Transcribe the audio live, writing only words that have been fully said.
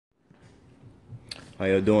How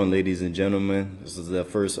y'all doing, ladies and gentlemen? This is the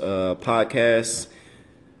first podcast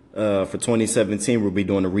for 2017. We'll be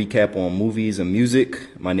doing a recap on movies and music.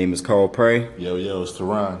 My name is Carl Prey. Yo, it's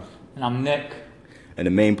Teron. And I'm Nick. And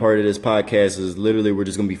the main part of this podcast is literally we're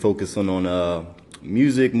just going to be focusing on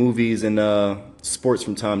music, movies, and sports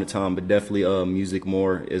from time to time, but definitely music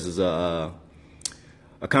more. This is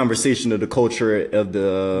a conversation of the culture of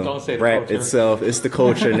the rap culture itself. It's the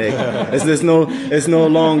culture, Nick. It's no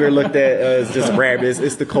longer looked at as just rap.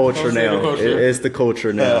 It's the culture now. It's the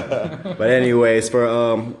culture now. But anyways, for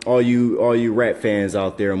all you rap fans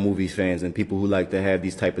out there, movie fans, and people who like to have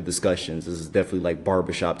these type of discussions, this is definitely like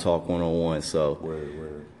barbershop talk 101. So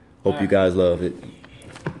hope you guys love it.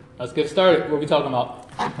 Let's get started. What are we talking about?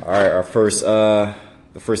 All right,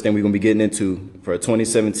 the first thing we're going to be getting into for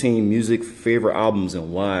 2017 music favorite albums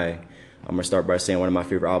and why. I'm going to start by saying one of my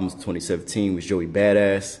favorite albums of 2017 was Joey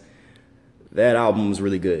Badass. That album was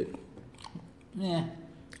really good. Yeah.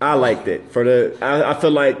 I liked it. I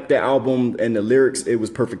feel like the album and the lyrics, it was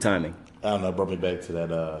perfect timing. I don't know, it brought me back to that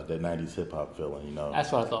 90s hip hop feeling, you know.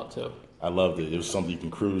 That's what I thought too. I loved it. It was something you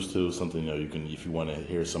can cruise to, something, you know, you can, if you want to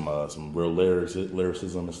hear some real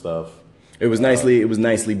lyricism and stuff. It was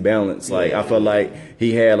nicely balanced. Like I felt like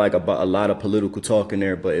he had like a lot of political talk in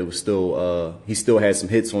there, but it was still he still had some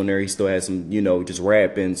hits on there. He still had some, you know, just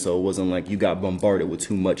rapping. So it wasn't like you got bombarded with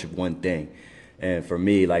too much of one thing. And for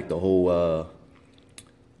me, like the whole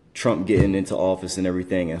Trump getting into office and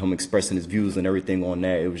everything, and him expressing his views and everything on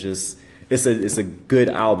that, it was just it's a good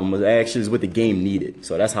album. It actually is what the game needed.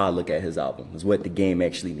 So that's how I look at his album. It's what the game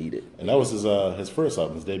actually needed. And that was his first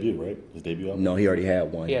album, his debut, right? His debut album? No, he already had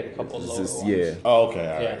one. He had a couple of lower ones. Yeah. Oh, okay.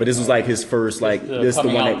 All right. But this was like his first, like this the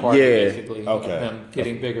coming one out that, party, yeah. basically, Okay. Him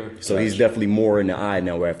getting bigger. So he's definitely more in the eye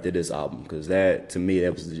now after this album, because that to me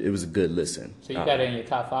it was a good listen. So you got it in your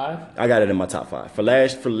top 5? I got it in my top 5 for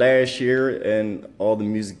last year, and all the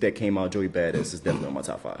music that came out. Joey Badass is definitely in my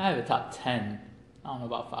top 5. I have a top 10. I don't know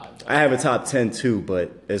about 5. Though. I have a top 10 too,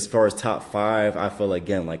 but as far as top 5, I feel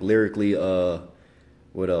again like lyrically,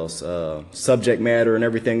 what else? Subject matter and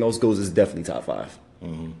everything else goes is definitely top 5.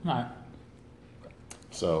 Mm-hmm. All right.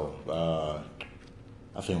 So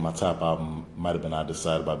I think my top album might have been I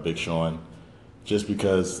Decided by Big Sean, just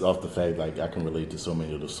because of the fact like I can relate to so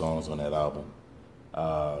many of the songs on that album.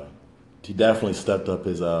 He definitely stepped up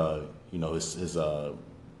his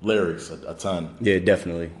lyrics a ton. Yeah,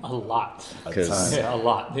 definitely. A lot. A ton. Yeah, a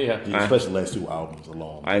lot. Yeah. Especially the last 2 albums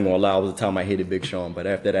alone. I ain't gonna lie, all the time I hated Big Sean, but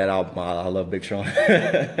after that album, I love Big Sean.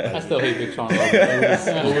 I still hate Big Sean.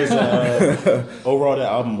 Overall,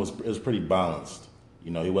 that album was pretty balanced. You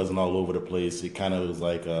know, he wasn't all over the place. It kind of was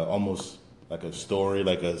like almost like a story,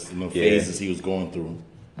 like phases he was going through.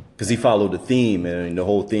 Because he followed the theme, and the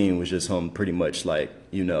whole theme was just him pretty much like,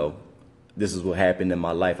 you know, this is what happened in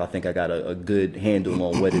my life. I think I got a good handle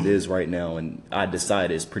on what it is right now, and I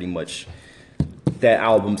decided it's pretty much that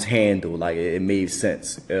album's handle. Like it made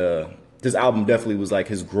sense. This album definitely was like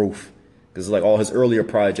his growth, because like all his earlier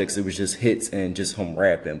projects, it was just hits and just him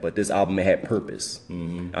rapping. But this album, it had purpose.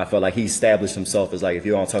 Mm-hmm. I felt like he established himself as like, if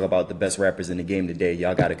you want to talk about the best rappers in the game today,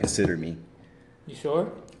 y'all got to consider me. You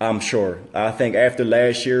sure? I'm sure. I think after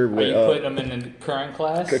last year, Are you putting him in the current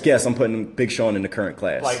class? Yes, I'm putting Big Sean in the current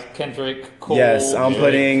class. Like Kendrick, Cole. Yes, I'm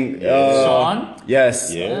putting Sean.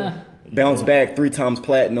 Yes. Yeah. Bounce Back 3 times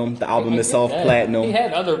platinum. The album itself platinum. He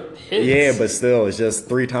had other hits. Yeah, but still, it's just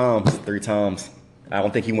 3 times. 3 times. I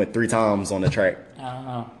don't think he went 3 times on the track. I don't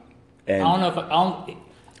know. And I don't know if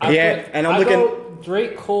I'm looking. Go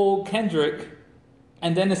Drake, Cole, Kendrick,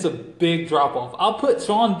 and then it's a big drop off. I'll put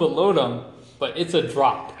Sean below them, but it's a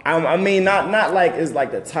drop. I mean, not like it's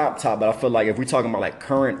like the top, but I feel like if we're talking about like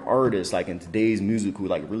current artists, like in today's music who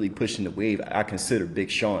like really pushing the wave, I consider Big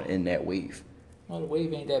Sean in that wave. Well, the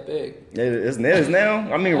wave ain't that big. It's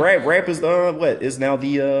now. I mean, rap is is now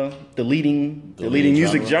the leading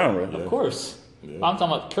music genre. Of course. Yeah. I'm talking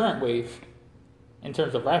about the current wave in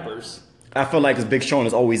terms of rappers. I feel like Big Sean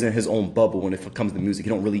is always in his own bubble when it comes to music. He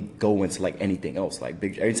don't really go into like anything else. Like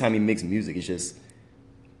every time he makes music, it's just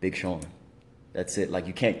Big Sean. That's it. Like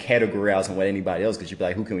you can't categorize him with anybody else because you'd be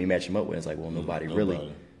like, who can we match him up with? It's like, well, nobody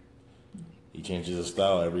really. He changes his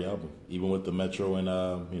style every album, even with the Metro and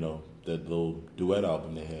that little duet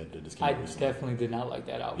album they had. That just came out recently. Definitely did not like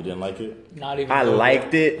that album. You didn't like it? Not even. I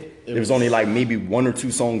liked it. There was only like maybe 1 or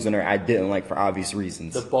 2 songs in there I didn't like for obvious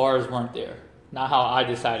reasons. The bars weren't there. Not how I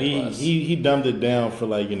decided it was. He dumbed it down for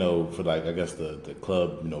like, I guess the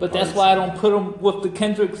club, But that's why I don't put him with the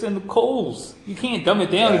Kendricks and the Coles. You can't dumb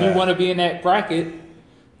it down if you want to be in that bracket.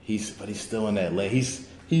 He's still in that lane. He's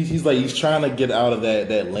trying to get out of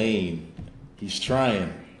that lane. He's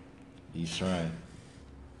trying.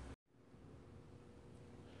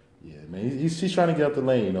 man, he's trying to get out the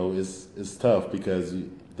lane. You know, it's tough because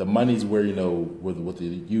the money's where, you know, with the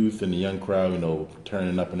youth and the young crowd, you know,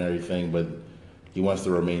 turning up and everything. But he wants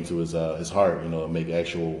to remain to his heart, you know, and make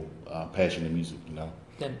actual passionate music. You know.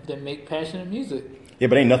 Then make passionate music. Yeah,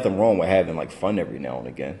 but ain't nothing wrong with having like fun every now and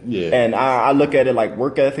again. Yeah. And I look at it like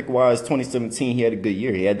work ethic wise, 2017, he had a good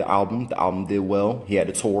year. He had the album did well. He had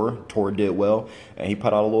the tour did well. And he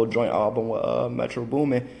put out a little joint album with Metro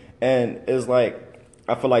Boomin. And it's like,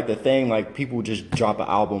 I feel like the thing, like people just drop an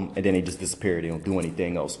album and then they just disappear. They don't do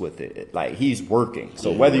anything else with it. Like he's working.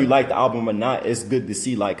 So whether you like the album or not, it's good to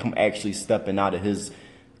see like him actually stepping out of his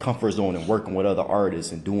comfort zone and working with other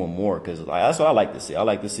artists and doing more, because like, that's what I like to see. I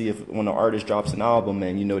like to see if when an artist drops an album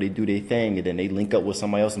and, you know, they do their thing and then they link up with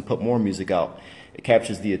somebody else and put more music out, it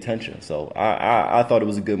captures the attention. So I thought it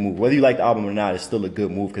was a good move. Whether you like the album or not, it's still a good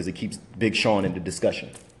move because it keeps Big Sean in the discussion.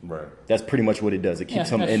 Right. That's pretty much what it does. It keeps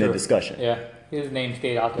him in the discussion. Yeah, his name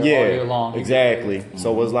stayed out there all year long. Exactly.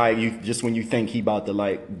 So it's like you just when you think he about to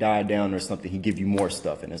like die down or something, he give you more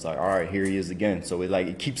stuff, and it's like, all right, here he is again. So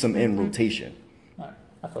it keeps him in rotation. All right,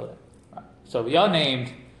 I feel that. All right. So y'all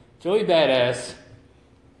named Joey Badass,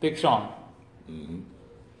 Big Sean. I'm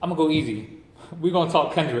gonna go easy. We're gonna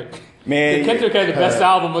talk Kendrick. Man, Kendrick had the best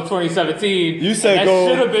album of 2017. You said that go.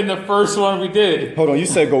 should have been the first one we did. Hold on, you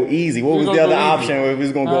said go easy. What was the other option? We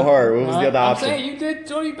was gonna go hard. What was the other option? I'm saying you did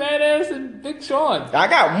Joey Badass and Big Sean. I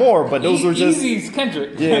got more, but those were just Easy's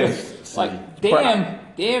Kendrick. Yeah. Like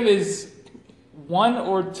damn is 1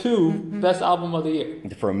 or 2 best album of the year.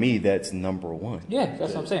 For me, that's number 1. Yeah,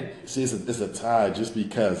 that's what I'm saying. See, it's a tie just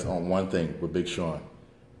because on one thing with Big Sean,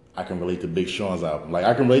 I can relate to Big Sean's album. Like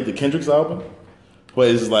I can relate to Kendrick's album, but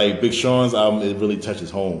it's like Big Sean's album. It really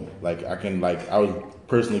touches home. Like I was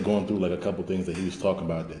personally going through like a couple things that he was talking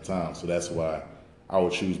about at that time, so that's why I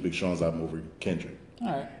would choose Big Sean's album over Kendrick. All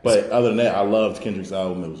right. But other than that, I loved Kendrick's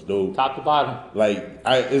album. It was dope. Top to bottom. Like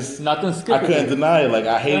it's Nothing skippable. I couldn't deny it. Like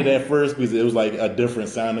I hated it at first because it was like a different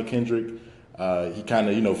sound of Kendrick. He kind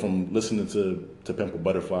of, you know, from listening to Pimple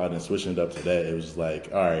Butterfly and then switching it up to that, it was just like,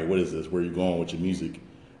 all right, what is this? Where are you going with your music?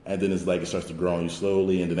 And then it's like it starts to grow on you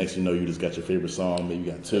slowly, and the next thing you know, you just got your favorite song. Maybe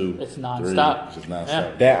you got 2. It's 3. nonstop. It's just nonstop.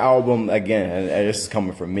 Yeah. That album again, and this is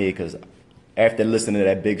coming from me because after listening to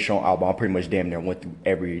that Big Sean album, I pretty much damn near went through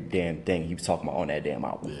every damn thing he was talking about on that damn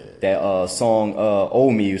album. Yeah. That song "Owe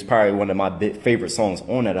Me" was probably one of my favorite songs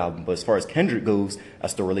on that album. But as far as Kendrick goes, I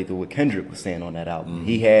still relate to what Kendrick was saying on that album. Mm-hmm.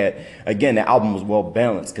 He had, again, that album was well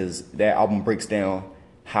balanced because that album breaks down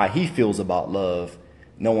how he feels about love,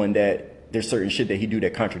 knowing that there's certain shit that he do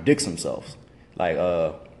that contradicts himself. Like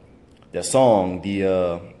the song,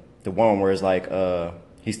 the one where it's like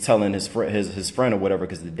he's telling his friend or whatever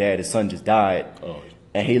because his son just died,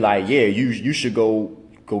 and he like, yeah, you should go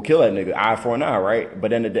kill that nigga, eye for an eye, right?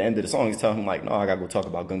 But then at the end of the song, he's telling him like, no, I gotta go talk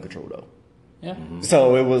about gun control though. Yeah. Mm-hmm.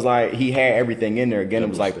 So it was like he had everything in there. Again, it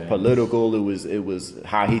was like political. It was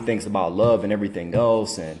how he thinks about love and everything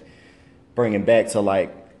else, and bringing back to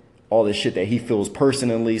like all the shit that he feels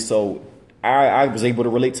personally. So I was able to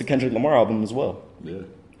relate to Kendrick Lamar album as well. Yeah.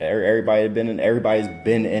 Everybody's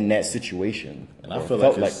been in that situation. And I feel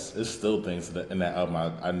like it's still things in that album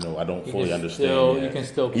I know I don't fully understand yet. You can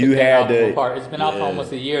still pick that album apart. It's been out for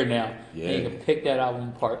almost a year now. Yeah. And you can pick that album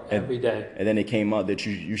apart every day. And then it came out that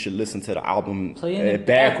you should listen to the album playing it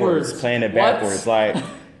backwards. Playing it backwards. Like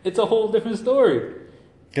it's a whole different story.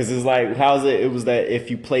 Because it's like, how's it? It was that if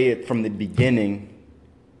you play it from the beginning,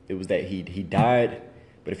 it was that he died.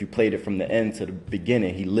 But if you played it from the end to the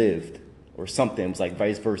beginning, he lived. Or something. It was like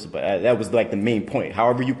vice versa. But that was like the main point.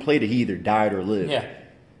 However you played it, he either died or lived. Yeah.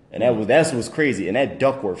 And that's what's crazy. And that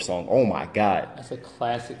Duckworth song, oh my God. That's a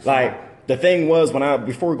classic song. Like, the thing was,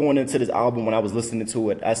 before going into this album, when I was listening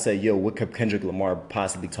to it, I said, yo, what could Kendrick Lamar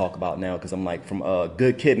possibly talk about now? Because I'm like, from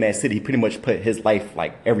Good Kid, Mad City, he pretty much put his life,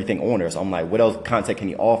 like, everything on there. So I'm like, what else content can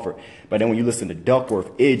he offer? But then when you listen to Duckworth,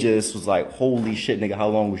 it just was like, holy shit, nigga, how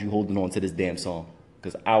long was you holding on to this damn song?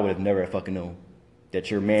 Because I would have never fucking known that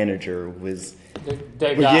your manager was...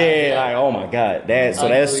 that guy, like, oh my God.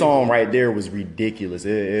 That song right there was ridiculous.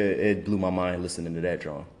 It blew my mind listening to that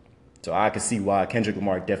drum. So I could see why Kendrick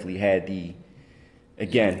Lamar definitely had the,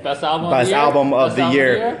 again, best album of the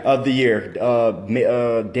year.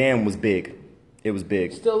 Damn was big. It was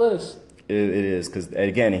big. Still is. It is, because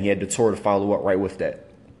again, he had the tour to follow up right with that.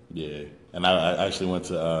 Yeah, and I actually went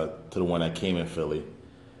to the one that came in Philly,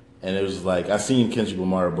 and it was like I seen Kendrick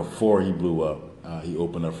Lamar before he blew up. He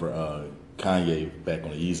opened up for Kanye back on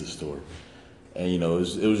the Yeezus tour. And you know, it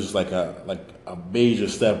was just like a major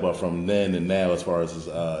step up from then and now as far as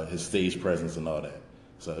his stage presence and all that.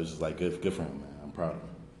 So it was just like good for him, man. I'm proud of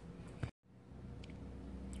him.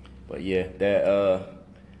 But yeah, that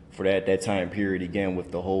for that time period again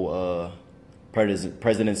with the whole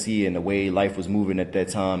presidency and the way life was moving at that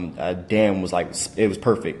time. Damn was like, it was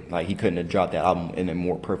perfect. Like he couldn't have dropped that album in a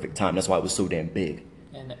more perfect time. That's why it was so damn big.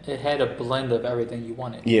 And it had a blend of everything you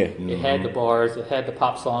wanted. Yeah. It had the bars, it had the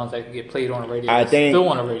pop songs that could get played on the radio. Still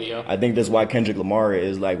on the radio. I think that's why Kendrick Lamar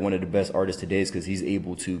is like one of the best artists today, is because he's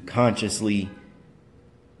able to consciously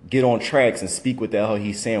get on tracks and speak what the hell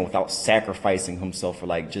he's saying without sacrificing himself for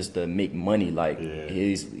like just to make money. Like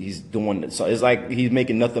he's doing, so it's like he's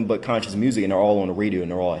making nothing but conscious music, and they're all on the radio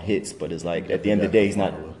and they're all hits. But it's like at the end of the day, he's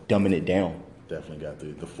not dumbing it down. Definitely got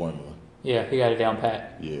the formula. Yeah, he got it down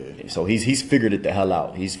pat. Yeah. So he's figured it the hell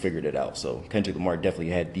out. He's figured it out. So Kendrick Lamar definitely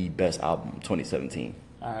had the best album 2017.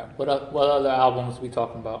 All right, what other albums we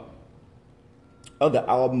talking about? Other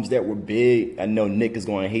albums that were big, I know Nick is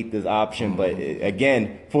going to hate this option, but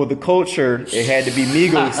again, for the culture, it had to be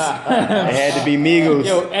Migos. It had to be Migos.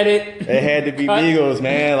 Yo, edit. It had to be Migos,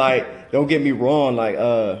 man. Like, don't get me wrong. Like,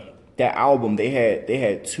 that album, they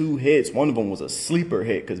had 2 hits. One of them was a sleeper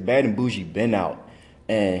hit because Bad and Bougie been out,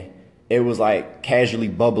 and it was like casually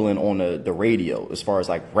bubbling on the radio as far as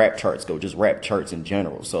like rap charts go, just rap charts in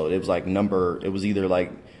general. So it was like it was either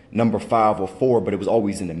like number 5 or 4, but it was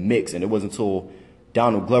always in the mix, and it wasn't until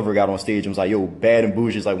Donald Glover got on stage and was like, yo, Bad and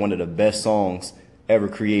Bougie is like one of the best songs ever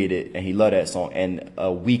created, and he loved that song. And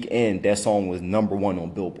a week in, that song was number 1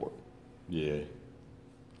 on Billboard. Yeah.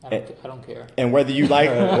 I don't care. And whether you like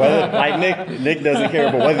Nick doesn't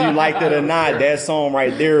care, but whether you liked it or not, that song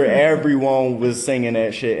right there, everyone was singing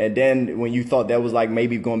that shit. And then when you thought that was like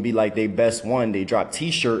maybe going to be like their best one, they dropped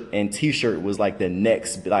T-Shirt, and T-Shirt was like the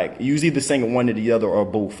next, like you was either singing one or the other or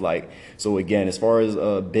both. Like, so again, as far as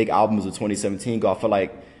big albums of 2017 go, I feel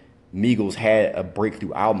like Migos had a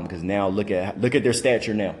breakthrough album, because now look at their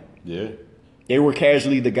stature now. Yeah. They were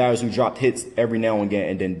casually the guys who dropped hits every now and again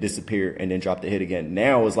and then disappear and then dropped the hit again.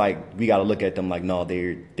 Now it's like we got to look at them like, no,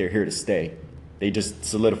 they're here to stay. They just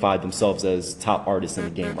solidified themselves as top artists in the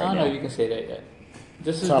game right now. I don't know if you can say that yet.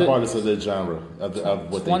 This is top artists of their genre. Of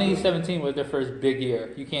what 2017 was their first big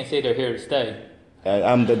year. You can't say they're here to stay.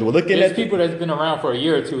 I'm looking There's at people that's been around for a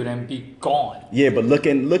year or two and then be gone. Yeah, but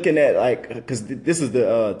looking at like, because this is the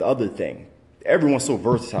other thing. Everyone's so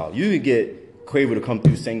versatile. You can get Quavo to come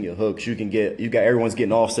through, sing your hooks. You got everyone's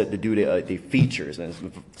getting Offset to do their features and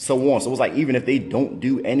so on. So it's like even if they don't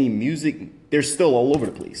do any music, they're still all over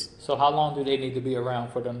the place. So how long do they need to be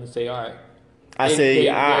around for them to say, all right?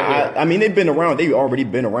 I mean, they've been around. They've already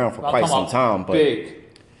been around for quite some time. But big.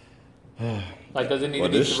 Like, does it need to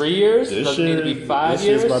be 3 years? Does it need to be 5 years? This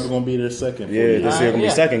year's probably going to be their second. Yeah, this year going to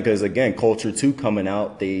be second, because again, Culture 2 coming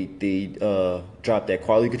out. They dropped that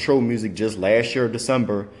Quality Control music just last year,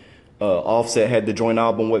 December. Offset had the joint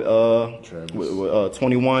album with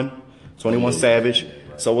 21 Savage.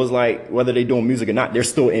 So it was like, whether they doing music or not, they're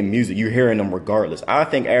still in music. You're hearing them regardless. I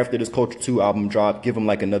think after this Culture 2 album drop, give them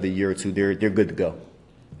like another year or two. They're good to go.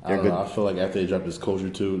 I feel like after they drop this Culture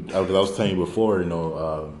 2, because I was telling you before,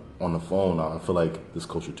 on the phone, I feel like this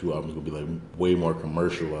Culture 2 album is going to be like way more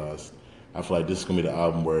commercialized. I feel like this is going to be the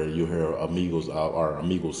album where you'll hear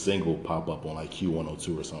Amigos single pop up on like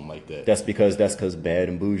Q102 or something like that. That's because Bad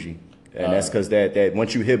and Bougie. And that's because that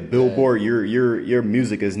once you hit Billboard, your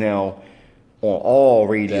music is now on all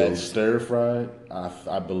radios. That Stir Fried,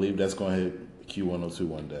 I believe that's going to hit Q102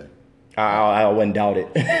 one day. I wouldn't doubt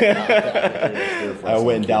it. I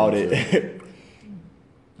wouldn't doubt it.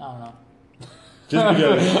 I don't know.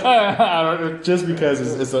 Just because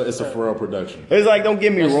it's a Pharrell production. It's like, don't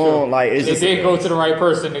get me wrong, true. like it's They just did go to the right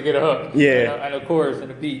person to get a hook. Yeah. And a chorus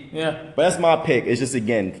and a beat. Yeah. But that's my pick. It's just,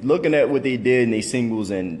 again, looking at what they did in their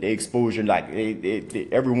singles and the exposure, like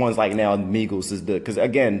everyone's like now Migos is because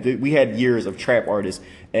again, we had years of trap artists,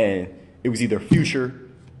 and it was either Future,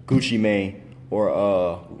 Gucci Mane,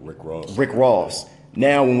 or Rick Ross.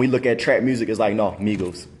 Now when we look at trap music, it's like, no,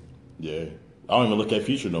 Migos. Yeah. I don't even look at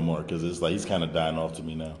Future no more, because it's like he's kind of dying off to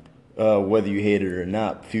me now. Whether you hate it or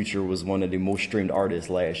not, Future was one of the most streamed artists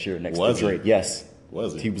last year next to Drake. Yes.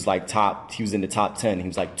 Was he? He was like he was in the top 10. He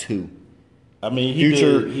was like 2. I mean,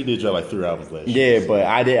 he did drop like 3 albums last year. Yeah, but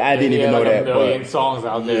I didn't even know that. A million songs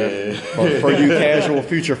out there. Yeah. For you casual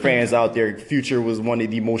Future fans out there, Future was one of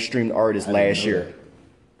the most streamed artists last year.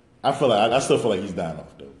 I still feel like he's dying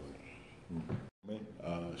off though.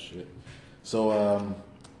 Shit. So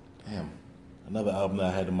damn. Another album that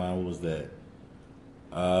I had in mind was that.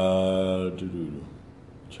 Trying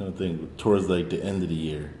to think. Towards like the end of the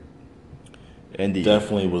year.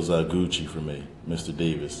 Definitely was Gucci for me, Mr.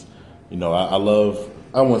 Davis. I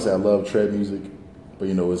won't say I love trap music, but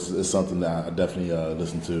it's something that I definitely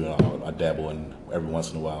listen to. I dabble in every once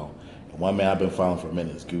in a while. And one man I've been following for a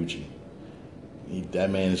minute is Gucci. that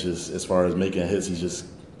man is just, as far as making hits, he's just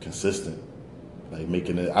consistent. Like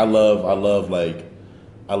making it. I love how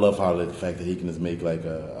the fact that he can just make like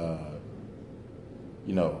a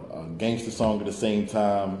gangster song at the same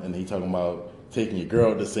time, and he talking about taking your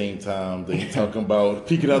girl at the same time. Then he talking about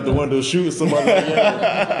peeking out the window, shooting somebody.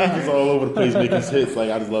 He's all over the place making hits. Like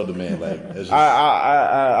I just love the man. Like it's just,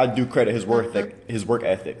 I do credit his work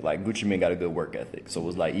ethic. Like Gucci Mane got a good work ethic. So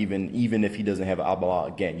it's like even if he doesn't have an album out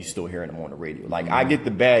again, you still hearing him on the radio. Like I Get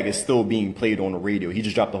the Bag is still being played on the radio. He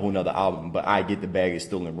just dropped a whole nother album, but I Get the Bag is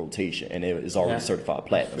still in rotation and it is already certified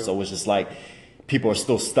platinum. Sure. So it's just like people are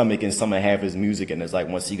still stomaching some of half his music, and it's like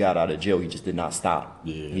once he got out of jail, he just did not stop.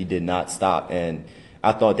 Yeah. He did not stop, and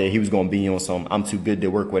I thought that he was going to be on some I'm too good to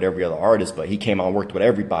work with every other artist, but he came out and worked with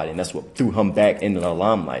everybody, and that's what threw him back into the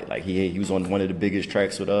limelight. Like he was on one of the biggest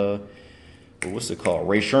tracks with what's it called,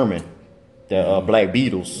 Ray Sherman, the Black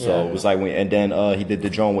Beatles. So it was like and then he did the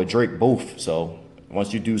joint with Drake, both. So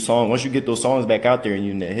once you get those songs back out there and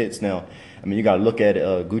you're in the hits now, I mean you got to look at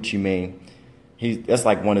Gucci Mane. That's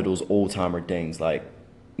like one of those old timer things. Like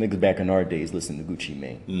niggas back in our days listen to Gucci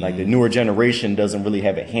Mane. Mm-hmm. Like the newer generation doesn't really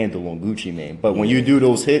have a handle on Gucci Mane. But when you do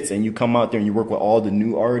those hits and you come out there and you work with all the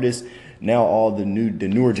new artists, now all the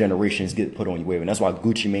newer generations get put on your wave. And that's why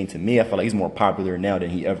Gucci Mane, to me, I feel like he's more popular now than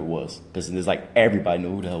he ever was. Because it's like everybody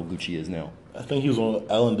know who the hell Gucci is now. I think he was on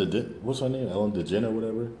what's her name? Ellen DeGeneres or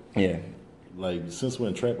whatever. Yeah. Like since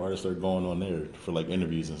when trap artists are going on there for like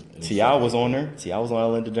interviews and T.I. was on there. T.I. was on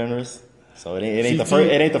Ellen DeGeneres. So it ain't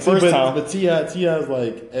the first time. But T.I.'s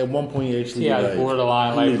like at one point he actually T.I.'s like,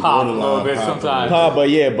 borderline like pop a little bit sometimes.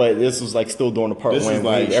 But this was like still during the part when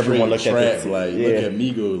like everyone looked trap, at look at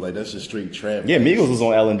Migos, like that's just straight trap. Yeah, Migos was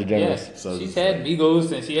on Ellen DeGeneres. Yeah, so she's had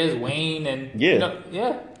Migos and she has Wayne and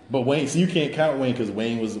But Wayne, so you can't count Wayne because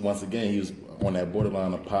Wayne was once again he was on that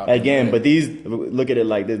borderline of pop. Again, but look at it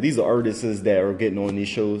like this. These are artists that are getting on these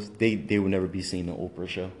shows. They will never be seen on Oprah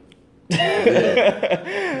show.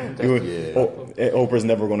 Oprah's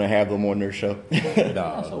never gonna have them on their show.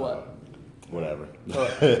 So what? Whatever.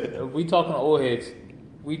 We talking to old heads.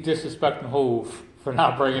 We disrespecting Hove for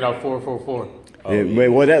not bringing up 444.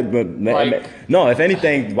 No, if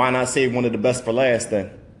anything, why not save one of the best for last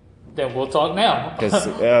then? Then we'll talk now. Because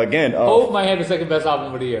again, Hove might have the second best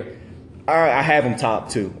album of the year. I have him top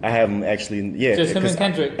two. I have him actually, Just him and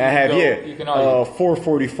Kendrick. You can argue.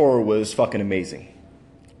 444 was fucking amazing.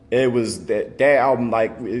 It was that album,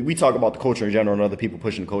 like, we talk about the culture in general and other people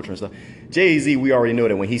pushing the culture and stuff. Jay-Z, we already know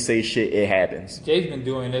that when he says shit, it happens. Jay's been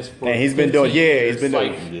doing this for and he's been doing, years. he's been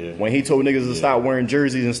doing, when he told niggas to stop wearing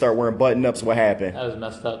jerseys and start wearing button-ups, what happened? That was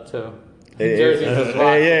messed up, too.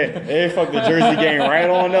 It fucked the jersey game right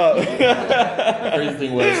on up. The crazy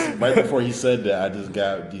thing was, right before he said that, I just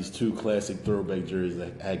got these two classic throwback jerseys.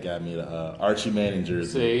 That had got me the Archie Manning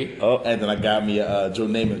jersey. And then I got me a Joe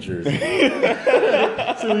Namath jersey.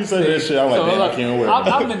 So when he said that shit, I'm like, damn, I can't wear it.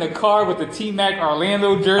 I'm in the car with the T-Mac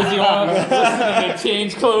Orlando jersey on, listening to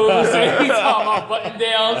Change Clothes, and he's talking about button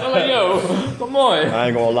downs. I'm like, yo, come on. I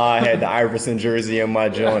ain't gonna lie, I had the Iverson jersey in my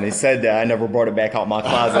joint. He said that. I never brought it back out my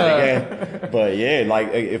closet again. But yeah,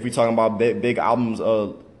 like if we talking about big albums,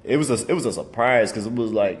 it was a surprise because it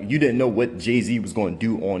was like you didn't know what Jay-Z was going to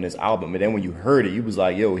do on this album, and then when you heard it, you was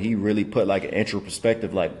like, yo, he really put like an intro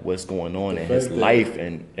perspective, like what's going on in his life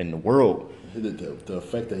and in the world. The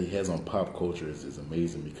effect that he has on pop culture is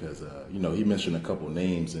amazing because he mentioned a couple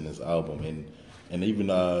names in his album and even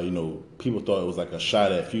people thought it was like a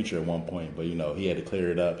shot at Future at one point, but he had to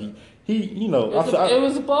clear it up. It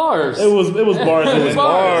was bars. It was bars. It was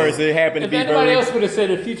bars. It happened to be. If anybody else would have said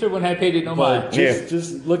the Future wouldn't have paid it no mind.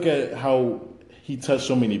 Just look at how he touched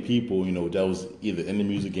so many people. That was either in the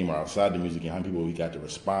music game or outside the music game. How many people he got to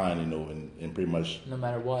respond. And pretty much no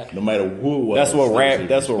matter what, no matter who it was. That's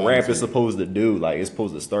what rap is supposed to do. Like it's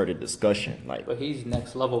supposed to start a discussion. Like, but he's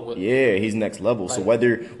next level with. Yeah, he's next level. Like, so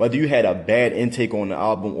whether you had a bad intake on the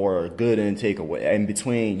album or a good intake or what, in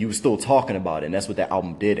between, you were still talking about it. And that's what that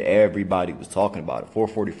album did. Everybody was talking about it.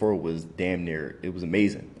 444 was damn near. It was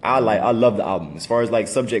amazing. I love the album. As far as like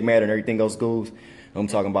subject matter and everything else goes, I'm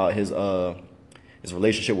talking about his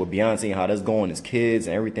relationship with Beyonce and how that's going, his kids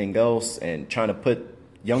and everything else, and trying to put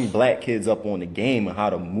young black kids up on the game and how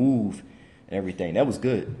to move and everything. That was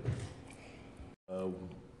good. I don't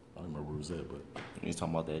remember where it was at, but he's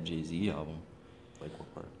talking about that Jay-Z album. Like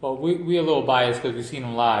what part? Well, we a little biased because we've seen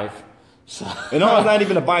him live. So. And no, it's not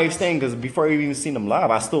even a biased thing because before I even seen him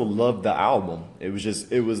live, I still loved the album.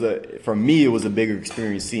 For me, it was a bigger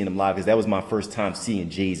experience seeing him live because that was my first time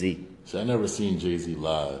seeing Jay-Z. See, I never seen Jay-Z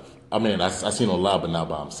live. I mean, I seen him live, but not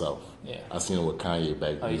by himself. Yeah. I seen him with Kanye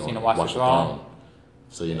back. You seen him Watch the Throne?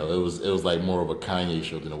 So it was like more of a Kanye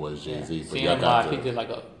show than it was Jay Z. Seeing him live, he did like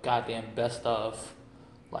a goddamn best of,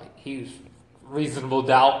 like he was Reasonable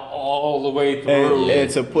Doubt all the way through. And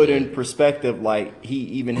to put in perspective, like he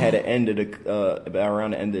even had an end of the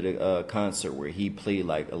around the end of the concert where he played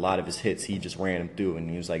like a lot of his hits. He just ran them through, and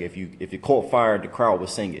he was like, if you caught fire, the crowd would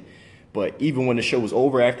sing it. But even when the show was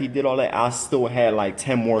over, after he did all that, I still had like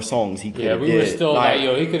 10 more songs he could have we were still like,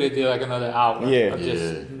 yo, he could have did like another hour. Yeah. Of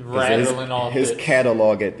just rattling off his hits.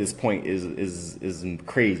 catalog at this point is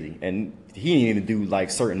crazy, and he didn't even do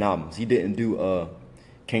like certain albums. He didn't do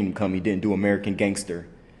Kingdom Come. He didn't do American Gangster.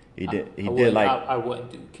 He did I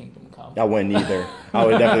wouldn't do Kingdom Come. I wouldn't either. I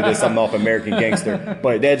would definitely do something off American Gangster.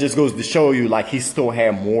 But that just goes to show you, like, he still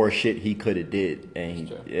had more shit he could have did. And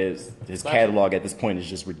his catalog at this point is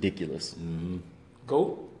just ridiculous. Mm-hmm.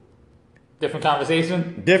 GOAT? Different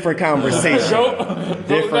conversation? Different conversation.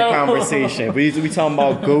 Different conversation. We talking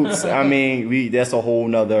about GOATs. I mean, that's a whole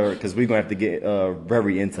nother, because we're going to have to get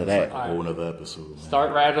very into that. Like a whole nother episode. Man.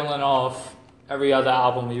 Start rattling off every other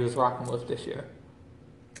album you was rocking with this year.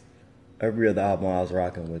 Every other album I was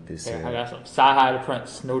rocking with this year. I got some Sci-Hi to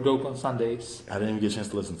Prince, No Dope on Sundays. I didn't even get a chance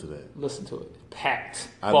to listen to that. Listen to it. Packed.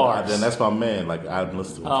 Bars. Then that's my man. Like, I've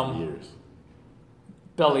listened to him for years.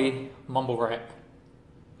 Belly, Mumble Rap.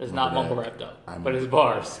 It's not Mumble Rap though, but it's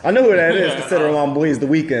bars. I know who that is, considering my boy's The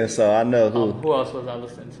Weeknd, so I know who. Who else was I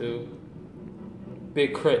listening to?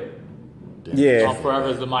 Big Crit. Yeah. Forever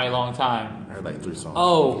is a mighty long time. I heard like 3 songs.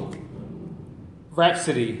 Oh,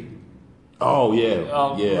 Rhapsody. Oh yeah,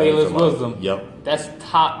 yeah. Layla's Wisdom. Yep. That's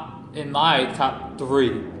in my top 3.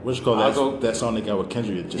 Which called that song they got with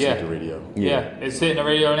Kendrick just hit the radio. Yeah, it's hitting the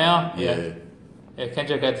radio now. Yeah. Yeah,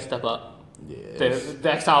 Kendrick had to step up. Yeah.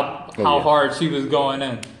 That's how hard she was going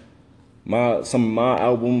in. Some of my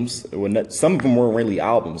albums, some of them weren't really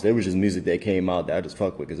albums. They was just music that came out that I just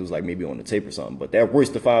fuck with because it was like maybe on the tape or something. But that Royce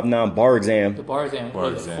the 5'9" Bar Exam. The Bar Exam.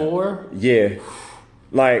 Was it 4? Yeah.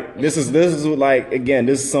 Like this is like, again,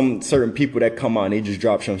 this is some certain people that come on, they just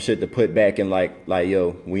drop some shit to put back in like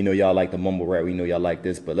yo, we know y'all like the mumble rap, we know y'all like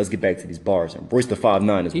this, but let's get back to these bars. And Royce the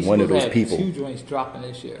 5'9" is one of those people. 2 joints dropping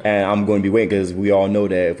this year. And I'm going to be waiting because we all know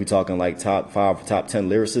that if we're talking like top 5, top 10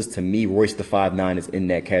 lyricists, to me, Royce the 5'9" is in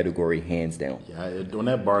that category hands down. Yeah, on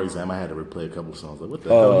that Bar Exam, I had to replay a couple songs. Like, what the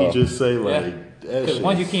hell he just say? Like, because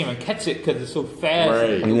once you can't even catch it because it's so fast,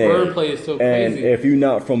 right. The wordplay is so crazy. And if you're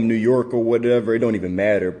not from New York or whatever, it don't even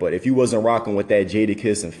matter. But if you wasn't rocking with that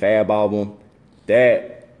Jadakiss and Fab album,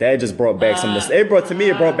 that just brought back some. It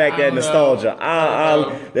brought back that nostalgia.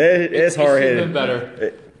 It's hard headed. It should have been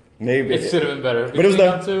better. Maybe it should have been better. But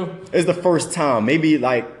it's the first time. Maybe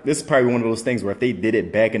like this is probably one of those things where if they did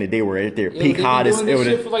it back in the day, where at their peak hottest, it would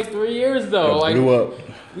have for like 3 years though. Like blew up.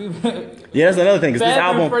 Yeah, that's another thing. Cause this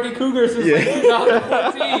album, Freddy Cougar since like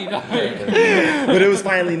 2014. But it was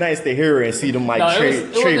finally nice to hear it and see them like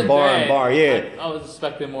trade bar and bar. Yeah, I was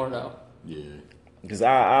expecting more though. Yeah. Because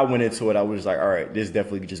I went into it, I was like, all right, this is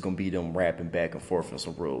definitely just gonna be them rapping back and forth and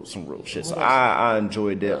some real shit. So I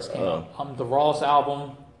enjoyed that. The Ross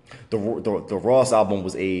album. The Ross album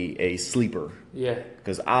was a sleeper. Yeah.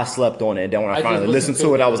 Because I slept on it, and then when I finally listened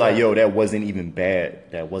to it, I was like, yo, that wasn't even bad.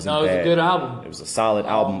 That wasn't bad. No, it was a good album. It was a solid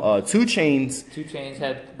album. 2 Chainz. 2 Chainz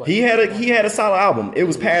had what? He had a solid album. It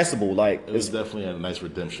was passable. Like it was definitely a nice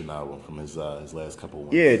redemption album from his last couple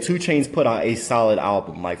ones. Yeah, 2 Chainz put out a solid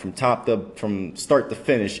album. Like from start to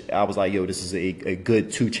finish, I was like, yo, this is a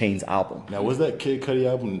good 2 Chainz album. Now, was that Kid Cudi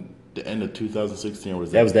album the end of 2016 or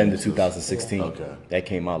was that was the end of 2016? Yeah. Okay. That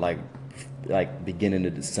came out like beginning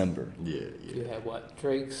of December. Yeah. You had what?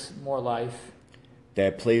 Drake's More Life.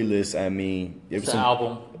 That playlist, I mean, it was an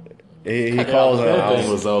album. He calls it an album. It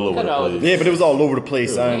was all over the place. Yeah, but it was all over the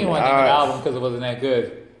place. He didn't want to name an album because it wasn't that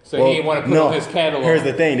good. So he didn't want to put on his catalog. Here's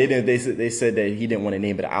the thing: they said that he didn't want to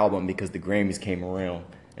name it an album because the Grammys came around,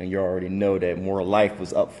 and you already know that More Life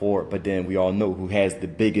was up for it. But then we all know who has the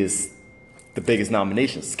biggest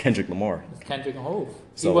nominations: Kendrick Lamar. It's Kendrick and Hov.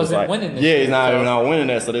 So he wasn't winning this. Yeah, he's not winning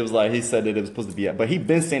that. So it was like he said that it was supposed to be, but he'd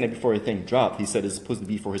been saying it before the thing dropped. He said it's supposed to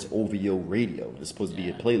be for his OVO radio. It's supposed to be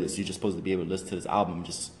a playlist. You're just supposed to be able to listen to this album and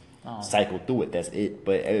just cycle through it. That's it.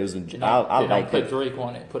 But it was. I like put Drake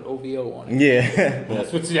on it. Put OVO on it. Yeah,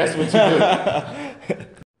 that's what you do.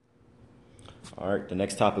 All right. The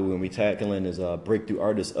next topic we're gonna be tackling is breakthrough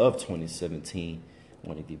artist of 2017.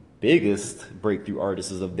 One of the biggest breakthrough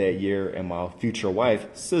artists of that year, and my future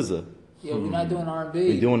wife, SZA. Yo, we're not doing R&B.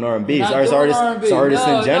 We doing R&B. We're It's not artists, doing artists, R&B. it's artists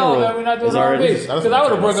no, in general. No, man, we're not doing It's R&B. artists. Because I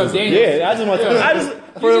would have broke up Daniel. Yeah, I just want to. I just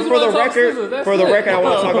for the record, I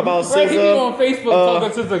want to talk about SZA. Right, he be on Facebook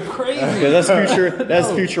talking SZA crazy. Because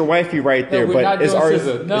that's future wifey right there. we're but not it's doing artists.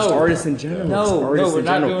 SZA. No. It's artists in general. No, it's artists we're in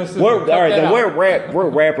not general. doing SZA. What, Cut all right, that then out.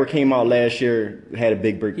 what rapper came out last year had a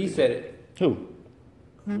big break? He said it. Who?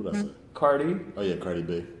 Who did I say? Cardi. Oh yeah, Cardi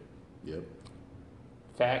B. Yep.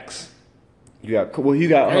 Facts. You got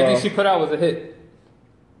Everything she put out was a hit.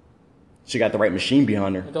 she got the right machine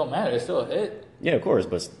behind her. It don't matter. It's still a hit. Yeah, of course,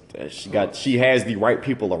 but she has the right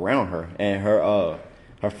people around her, and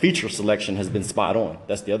her feature selection has been spot on.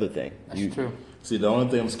 That's the other thing. That's true. See, the only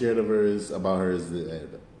thing I'm scared of her is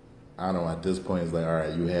that I don't know. At this point, it's like, all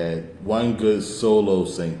right, you had one good solo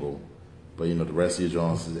single, but the rest of your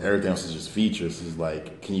Jones, everything else is just features. Is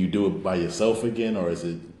like, can you do it by yourself again, or is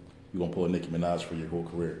it you gonna pull a Nicki Minaj for your whole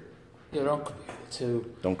career? Yo, don't compare the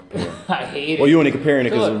two. Don't compare. I hate it. Well, you only comparing it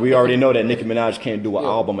because Look, we already know that Nicki Minaj can't do an Yeah.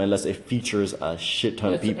 album unless it features a shit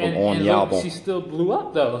ton of people and on the look, album. She still blew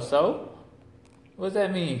up though. So, what does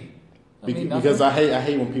that mean? Because I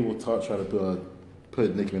hate when people try to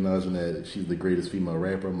put Nicki Minaj in that she's the greatest female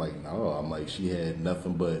rapper. I'm like, no. I'm like, she had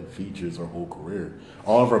nothing but features her whole career.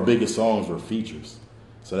 All of her biggest songs were features.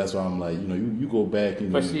 So that's why I'm like, you go back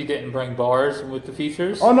and. But she didn't bring bars with the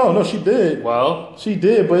features. Oh no, she did. Well, she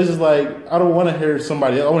did, but it's just like I don't want to hear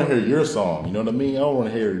somebody else. I want to hear your song. You know what I mean? I don't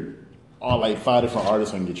want to hear all like 5 different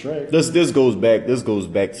artists on your track. This goes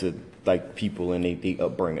back to like people and they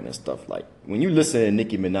upbringing and stuff. Like when you listen to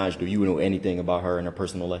Nicki Minaj, do you know anything about her and her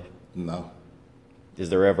personal life? No. Is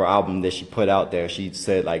there ever album that she put out there? She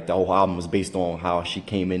said like the whole album was based on how she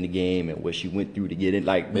came in the game and what she went through to get in.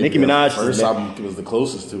 Like Maybe Nicki Minaj, first album was the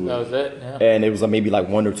closest to it. that was it. Yeah. and it was maybe like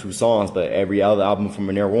 1 or 2 songs, but every other album from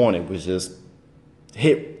there on, it was just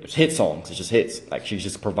hit songs. It's just hits. Like she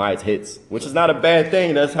just provides hits, which is not a bad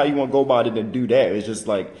thing. That's how you want to go about it and do that. It's just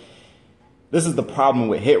like. This is the problem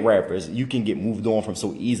with hit rappers. You can get moved on from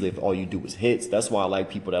so easily if all you do is hits. That's why I like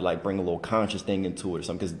people that like bring a little conscious thing into it or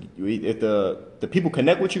something. Because if the people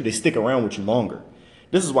connect with you, they stick around with you longer.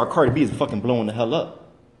 This is why Cardi B is fucking blowing the hell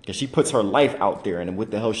up. Because she puts her life out there and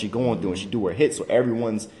what the hell she going through and she do her hits. So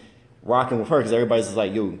everyone's rocking with her because everybody's just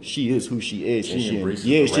like, yo, she is who she is. She embraces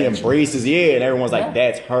she embraces, and everyone's like, Yeah.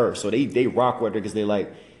 that's her. So they rock with her because they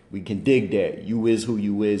like, we can dig that. You is who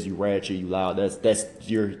you is. You ratchet. You loud.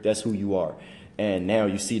 That's who you are. And now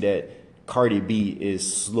you see that Cardi B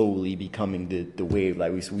is slowly becoming the wave.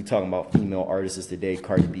 Like we talking about female artists today.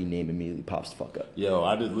 Cardi B name immediately pops the fuck up. Yo,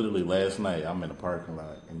 I did literally last night. I'm in the parking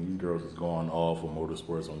lot and these girls is going off on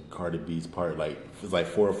motorsports on Cardi B's part. Like it's like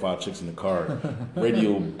 4 or 5 chicks in the car.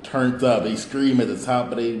 Radio turned up. They scream at the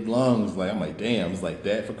top of their lungs. Like I'm like, damn, it's like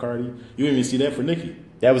that for Cardi. You didn't even see that for Nicki.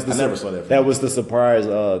 That was the I never saw that. That was the surprise.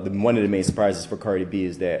 One of the main surprises for Cardi B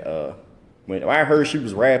is that when I heard she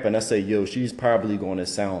was rapping, I said, yo, she's probably going to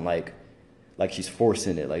sound like she's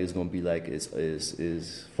forcing it. Like it's going to be like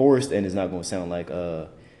is forced and it's not going to sound like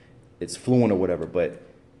it's fluent or whatever. But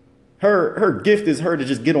her gift is her to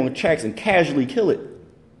just get on the tracks and casually kill it.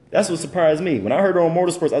 That's what surprised me. When I heard her on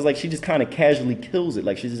Motorsports, I was like, she just kind of casually kills it.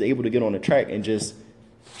 Like she's just able to get on the track and just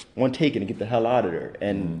one take it and get the hell out of there.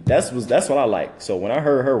 And that's what I like. So when I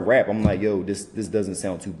heard her rap, I'm like, yo, this doesn't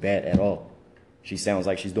sound too bad at all. She sounds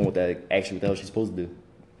like she's doing what the hell she's supposed to do.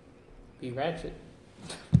 Be ratchet.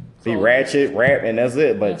 Be ratchet, rap, and that's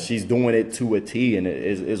it. But she's doing it to a T, and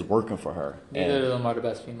it's working for her. Neither And of them are the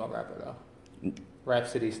best female rapper though.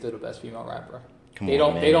 Rhapsody's still the best female rapper. Come They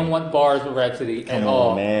on, don't. They man. don't want bars with Rhapsody at Come on,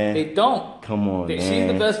 all. man. They don't. Come on, She's man.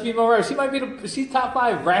 the best female rapper. She might be she's top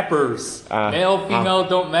 5 rappers. Uh, Male, female,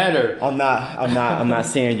 don't matter. I'm not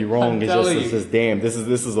saying you're wrong. I'm It's telling just you. damn. This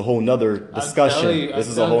is a whole nother discussion. telling you, This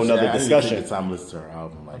I'm is a whole telling you. nother I need to take discussion. the time to listen to her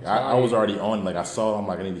album. Like telling I was you. already on. Like I saw. I'm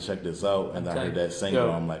like, I need to check this out. And then I heard that single.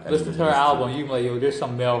 Yo, I'm like, I listen need to her album. it. You can like, yo, there's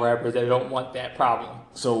some male rappers that don't want that problem.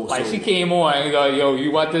 So Like so, she came on and go, yo,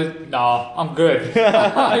 you want this? Nah, I'm good.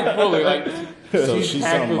 Like fully, like so she's she's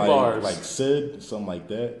packed something with like bars. Sid, something like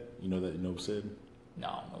that. You know Sid?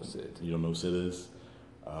 No, Sid. You don't know who Sid is?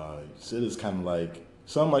 Sid is kind of like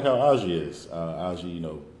something like how Aji is.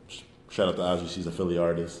 Aji, shout out to Aji. She's a Philly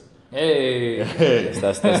artist. Hey,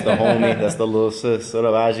 That's the homie. That's the little sis. What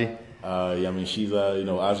up, Aji? Yeah, I mean, she's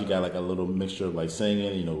Aji got like a little mixture of like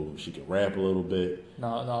singing. She can rap a little bit.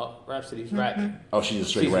 no, Rhapsody's rapping. Oh, she's a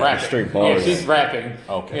straight She's rapper. rapping. Straight bars. Yeah, she's rapping.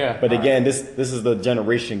 Okay. Yeah. But again, this is the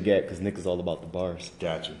generation gap because Nick is all about the bars.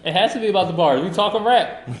 Gotcha. It has to be about the bars. We talking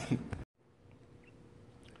rap.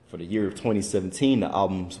 For the year of 2017, the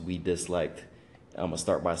albums we disliked I'm gonna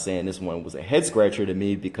start by saying this one was a head scratcher to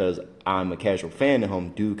me because I'm a casual fan of him.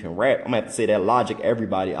 Dude can rap. I'm gonna have to say that Logic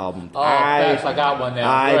Everybody album. Oh, facts, I got one now.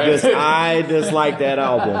 Right. I dislike that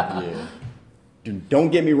album. Yeah. Dude, don't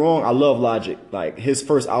get me wrong. I love Logic. Like his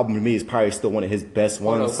first album to me is probably still one of his best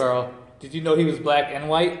ones. Hold up, Carl. Did you know he was black and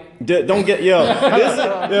white? Don't get yo.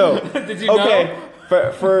 Did you know?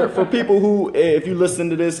 For people who, if you listen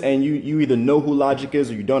to this and you either know who Logic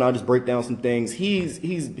is or you don't, I'll just break down some things. He's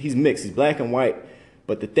mixed. He's black and white.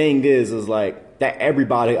 But the thing is like that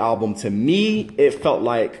Everybody album to me, it felt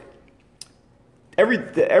like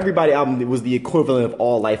the Everybody album was the equivalent of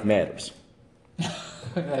All Life Matters.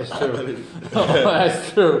 That's true.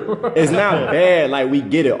 That's true. It's not bad. Like we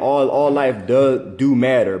get it. All life do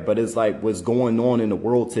matter, but it's like what's going on in the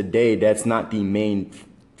world today. That's not the main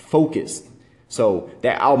focus. So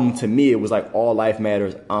that album to me, it was like all life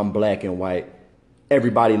matters. I'm black and white.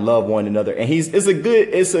 Everybody love one another, and it's a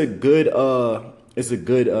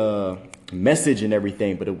good message and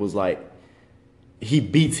everything. But it was like he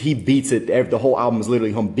beats it. The whole album is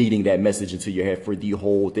literally him beating that message into your head for the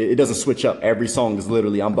whole. It doesn't switch up. Every song is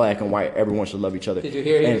literally I'm black and white. Everyone should love each other. Did you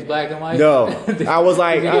hear he was black and white? No, I was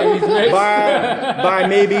like by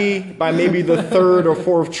maybe the third or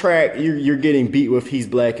fourth track, you're getting beat with he's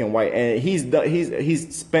black and white, and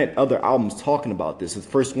he's spent other albums talking about this. His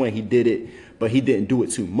first one he did it. But he didn't do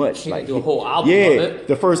it too much. He didn't do a whole album of it.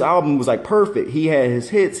 The first album was like perfect. He had his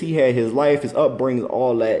hits, he had his life, his upbringing,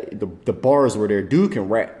 all that. The bars were there. Dude can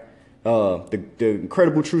rap. The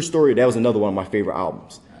Incredible True Story, that was another one of my favorite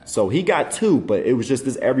albums. So he got two, but it was just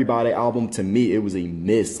this Everybody album. To me, it was a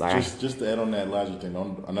miss. Just to add on that Logic thing,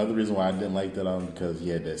 another reason why I didn't like that album because he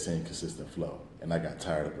had that same consistent flow, and I got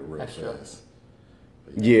tired of it real fast.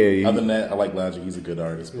 Yeah. Other than that, I like Logic. He's a good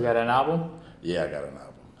artist. You got an album? Yeah, I got an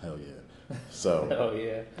album. Hell yeah. So, oh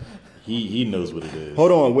yeah, he knows what it is.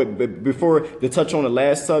 Hold on, before to touch on the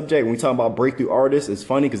last subject, when we talk about breakthrough artists, it's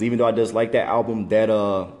funny because even though I just like that album, that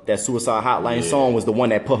Suicide Hotline song was the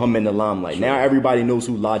one that put him in the limelight. Now everybody knows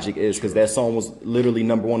who Logic is because that song was literally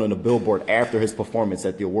 #1 on the Billboard after his performance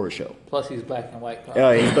at the award show. Plus, he's black and white.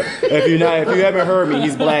 If you haven't heard me,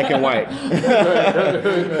 he's black and white.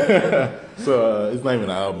 So it's not even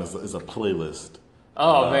an album; it's a playlist.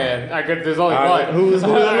 Oh man, there's only one. Who's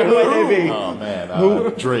who? Oh man,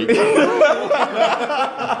 Drake. I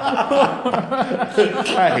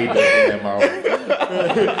hate that damn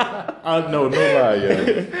album. No lie,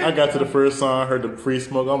 yo. I got to the first song, heard the Free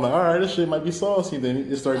Smoke. I'm like, all right, this shit might be saucy. Then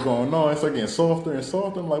it started going on. It started getting softer and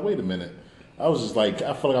softer. I'm like, wait a minute. I was just like,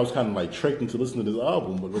 I felt like I was kind of like tricked into listening to this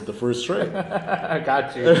album with the first track. I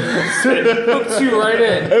got you. Hooked you right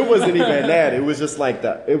in. It wasn't even that. It was just like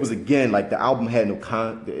it was again like the album had no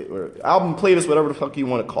album playlist, whatever the fuck you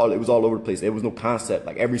want to call it. It was all over the place. There was no concept.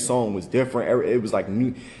 Like every song was different. It was like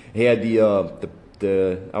new. He had the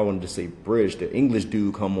I wanted to say Bridge, the English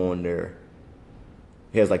dude come on there.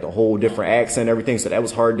 He has like a whole different accent and everything, so that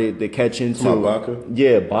was hard to catch into. Baka?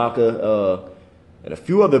 Yeah, Baka. And a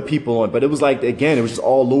few other people on, but it was like, again, it was just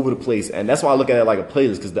all over the place. And that's why I look at it like a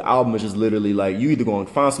playlist, because the album is just literally like, you either going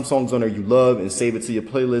to find some songs on there you love and save it to your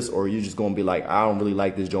playlist, or you're just going to be like, I don't really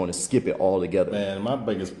like this joint and skip it all together. Man, my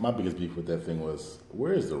biggest beef with that thing was,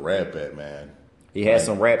 where's the rap at, man? He had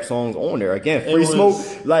some rap songs on there. Again, Free Smoke,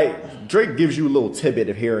 like, Drake gives you a little tidbit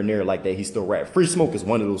of here and there like that he still rap. Free Smoke is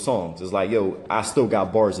one of those songs. It's like, yo, I still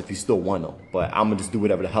got bars if you still want them, but I'm going to just do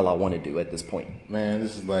whatever the hell I want to do at this point. Man,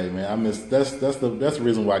 this is like, man, I miss, that's the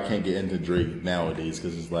reason why I can't get into Drake nowadays,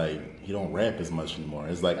 because it's like, he don't rap as much anymore.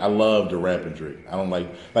 It's like, I love the rapping Drake. I don't like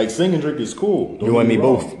singing Drake is cool. You and me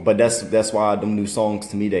both, but that's why them new songs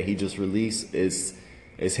to me that he just released is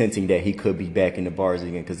hinting that he could be back in the bars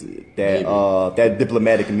again, because that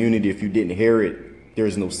Diplomatic Immunity, if you didn't hear it,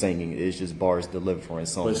 there's no singing. It's just bars delivered for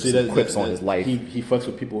his songs. But see, quips on his life. He fucks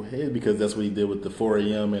with people's head because that's what he did with the 4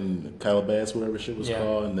 a.m. and Calabas, whatever shit was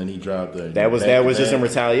called, and then he dropped the. That was just in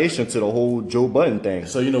retaliation to the whole Joe Budden thing.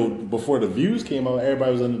 So before the views came out,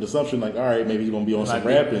 everybody was under the assumption like, all right, maybe he's gonna be on some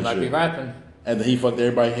rapping. Might be rapping. And then he fucked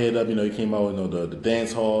everybody's head up. He came out, the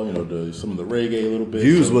dance hall, some of the reggae a little bit.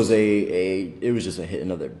 Views was it was just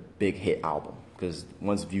another big hit album, because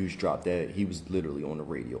once Views dropped that, he was literally on the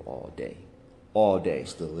radio all day.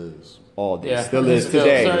 Still is. All day. Yeah. Still is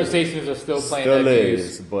today. Certain stations are still playing that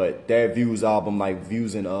Views. But that Views album, like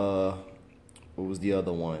Views and what was the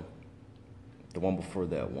other one? The one before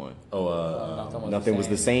that one. Nothing was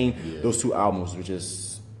the same. Yeah. Those two albums were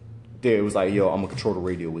just there. It was like, yo, I'm gonna control the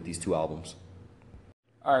radio with these two albums.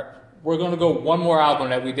 All right, we're gonna go one more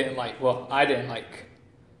album that we didn't like. Well, I didn't like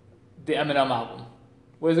the Eminem album.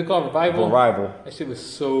 What is it called? Revival. Revival. That shit was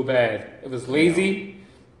so bad. It was lazy.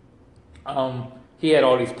 He had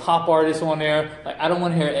all these pop artists on there. Like, I don't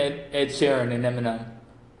want to hear Ed Sheeran and Eminem.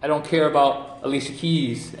 I don't care about Alicia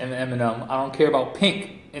Keys and Eminem. I don't care about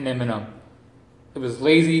Pink and Eminem. It was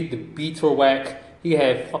lazy. The beats were whack. He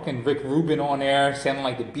had fucking Rick Rubin on there, sounding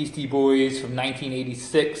like the Beastie Boys from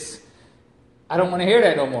 1986. I don't want to hear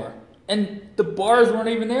that no more. And the bars weren't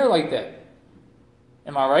even there like that.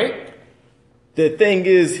 Am I right? The thing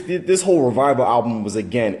is, this whole Revival album was,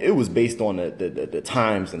 again, it was based on the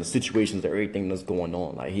times and the situations and everything that's going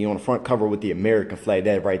on. Like, he on the front cover with the American flag,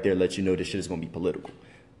 that right there lets you know this shit is going to be political.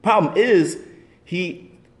 Problem is,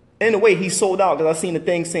 in a way, he sold out, because I seen the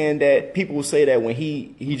thing saying that people will say that when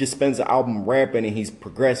he just spends the album rapping and he's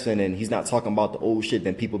progressing and he's not talking about the old shit,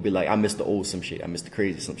 then people be like, I miss the old some shit, I miss the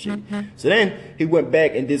crazy some shit. So then he went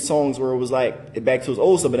back and did songs where it was like back to his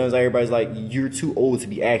old stuff, but then it was like, everybody's like, you're too old to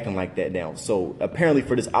be acting like that now. So apparently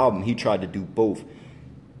for this album, he tried to do both,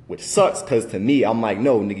 which sucks, because to me, I'm like,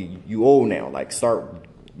 no, nigga, you old now. Like, start,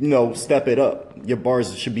 step it up. Your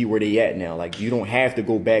bars should be where they at now. Like, you don't have to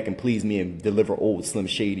go back and please me and deliver old Slim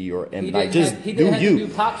Shady he didn't have to do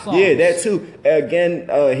pop songs. Yeah, that too. Again,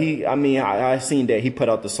 I seen that he put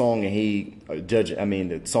out the song and he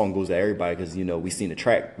the song goes to everybody because we seen the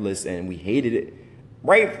track list and we hated it.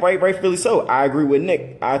 Rightfully so. I agree with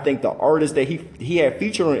Nick. I think the artist that he had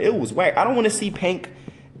featured on it was whack. I don't want to see Pink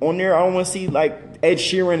on there. I don't want to see like Ed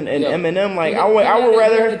Sheeran and Eminem. Like, I would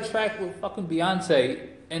rather. He had a track with fucking Beyonce.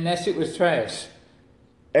 And that shit was trash.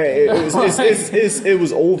 It was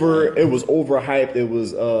overhyped.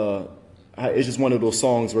 It's just one of those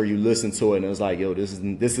songs where you listen to it and it's like, yo, this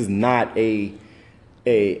is not a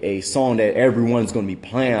song that everyone's gonna be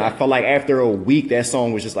playing. I felt like after a week that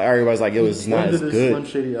song was just like, everybody's like, yo, this is not as good. When did the Slim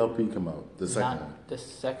Shady LP come out? The second one. The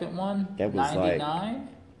second one? That was 99?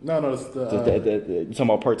 No, it's you're talking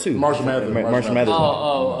about part 2. Marshall Mathers.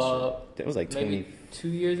 That was like 2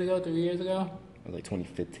 years ago, 3 years ago. It was like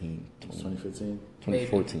 2015.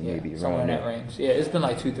 2014, maybe somewhere in that range. Yeah, it's been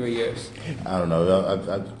like 2-3 years. I don't know.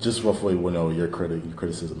 I just roughly your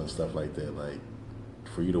criticism and stuff like that. Like,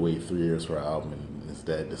 for you to wait 3 years for an album and it's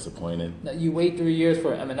that disappointing. Now, you wait 3 years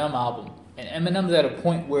for an Eminem album, and Eminem's at a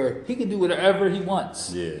point where he can do whatever he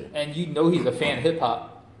wants. Yeah. And he's a fan of hip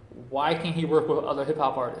hop. Why can't he work with other hip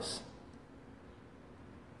hop artists?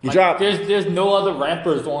 There's no other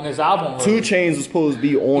rappers on his album. 2 Chainz was supposed to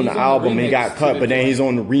be on the album and he got cut, but then he's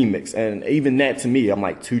on the remix. And even that, to me, I'm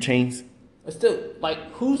like, 2 Chainz? But still, like,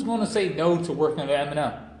 who's going to say no to working with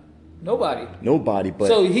Eminem? Nobody. But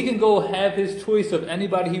so he can go have his choice of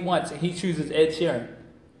anybody he wants, and he chooses Ed Sheeran.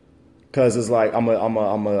 Because it's like, I'm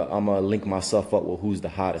a link myself up with who's the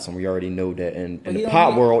hottest, and we already know that in the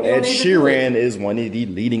pop world, Ed Sheeran is one of the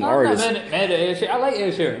leading artists. I'm not mad at Ed Sheeran. I like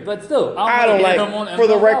Ed Sheeran, but still, I don't like. For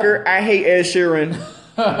the record, I hate Ed Sheeran.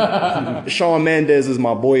 Shawn Mendes is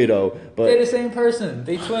my boy though, but they're the same person.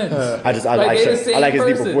 They twins. I like his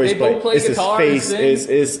deeper voice, but it's his face.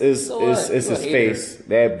 It's his face.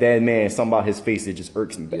 That man, something about his face, it just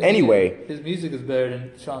irks me. But anyway, his music is better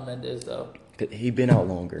than Shawn Mendes though. He been out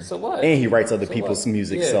longer. So what? And he writes other people's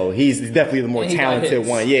music, so he's definitely the more talented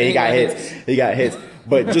one. Yeah, he got hits. He got hits.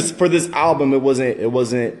 But just for this album, it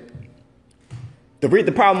wasn't.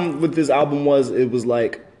 The problem with this album was it was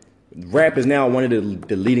like rap is now one of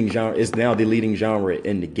the leading genre. It's now the leading genre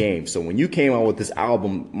in the game. So when you came out with this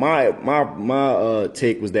album, my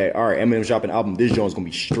take was that all right, Eminem's dropping an album. This joint's gonna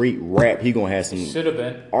be straight rap. He gonna have some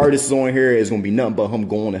artists on here. It's gonna be nothing but him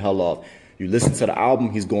going the hell off. You listen to the album,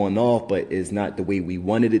 he's going off, but it's not the way we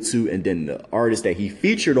wanted it to. And then the artist that he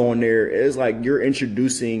featured on there is like you're going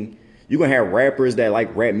to have rappers that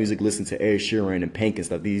like rap music listen to Ed Sheeran and Pink and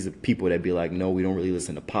stuff. These are people that be like, no, we don't really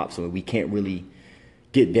listen to pop, so we can't really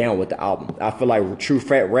get down with the album. I feel like true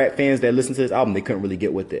fat rap fans that listen to this album, they couldn't really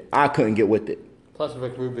get with it. I couldn't get with it. Plus,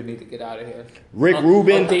 Rick Rubin need to get out of here.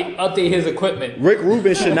 Update his equipment. Rick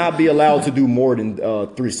Rubin should not be allowed to do more than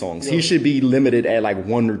 3 songs. He should be limited at like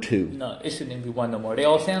 1 or 2. No, it shouldn't even be 1 no more. They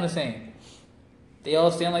all sound the same. They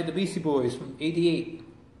all sound like the Beastie Boys from '88.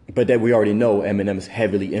 But that we already know Eminem is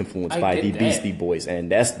heavily influenced by the Beastie Boys,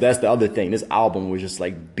 and that's the other thing. This album was just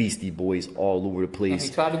like Beastie Boys all over the place. And he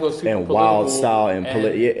tried to go super and political, wild style and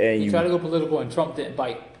he tried to go political, and Trump didn't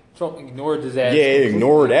bite. Trump ignored his ass. Yeah,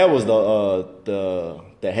 ignored. That was the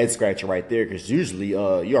head scratcher right there. Because usually, you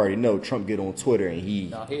already know Trump get on Twitter and he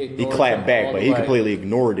clapped back, but he completely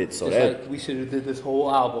ignored it. So like we should have did this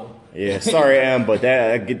whole album. Yeah, sorry, Em, but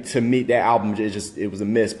to me that album it was a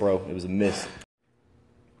miss, bro. It was a miss.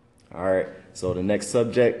 All right, so the next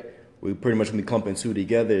subject we pretty much gonna be clumping 2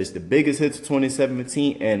 together. It's the biggest hits of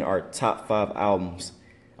 2017 and our top 5 albums.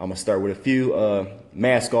 I'm gonna start with a few.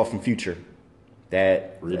 Mask Off from Future.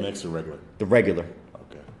 That remix or regular? The regular.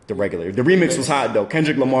 Okay. The regular. The remix was hot though.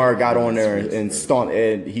 Kendrick Lamar got on there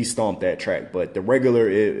and he stomped that track. But the regular,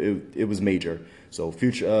 it was major. So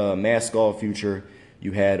Future, Mask Off Future.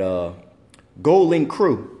 You had Gold Link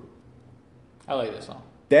Crew. I like that song.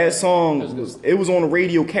 That song was on the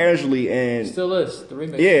radio casually and Still is the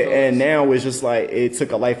remix. yeah, still and is. now it's just like it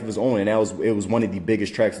took a life of its own, and it was one of the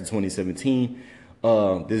biggest tracks of 2017.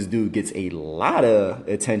 This dude gets a lot of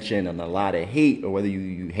attention and a lot of hate, or whether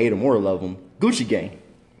you hate him or love him. Gucci Gang.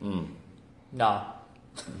 Nah.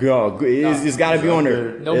 Girl, it's got to be on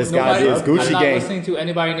there. No, It's nobody, Gucci I'm not Gang. listening to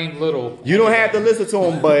anybody named Little. You don't have to listen to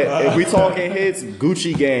him, but if we talking hits,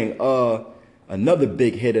 Gucci Gang. Another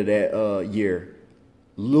big hit of that year,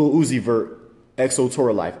 Lil Uzi Vert, EXO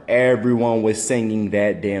Tour Life. Everyone was singing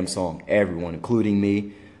that damn song. Everyone, including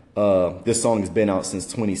me. This song has been out since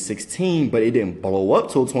 2016, but it didn't blow up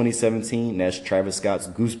till 2017. That's Travis Scott's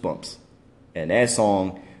Goosebumps, and that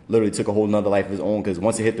song literally took a whole nother life of its own because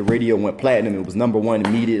once it hit the radio, it went platinum. It was #1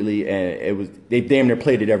 immediately, and they damn near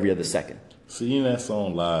played it every other second. Seeing that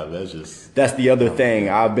song live, That's the other thing.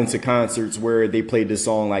 I've been to concerts where they played this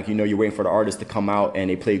song like, you're waiting for the artist to come out and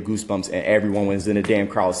they played Goosebumps and everyone was in the damn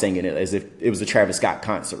crowd singing it as if it was a Travis Scott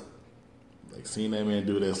concert. like seeing that man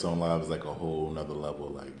do that song live is like a whole nother level.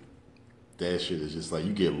 Like that shit is just like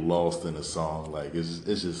you get lost in the song. Like it's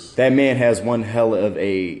just That man has one hell of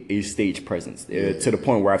a stage presence to the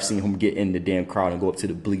point where I've seen him get in the damn crowd and go up to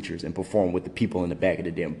the bleachers and perform with the people in the back of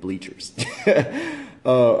the damn bleachers.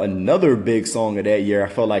 Another big song of that year, I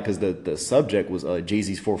felt like, because the subject was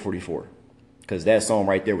Jay-Z's 444. Because that song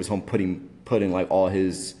right there was him putting like all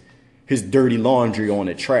his dirty laundry on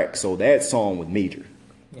the track. So that song was major.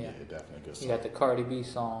 Yeah. definitely a good You song. got the Cardi B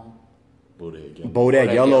song. Bodak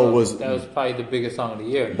Bodak Yellow was that was probably the biggest song of the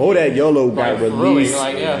year. Bodak Yellow got Like, really, released.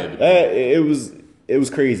 like, yeah. It was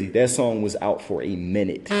crazy. That song was out for a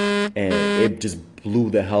minute, and it just blew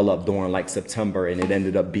the hell up during like September, and it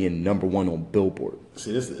ended up being #1 on Billboard.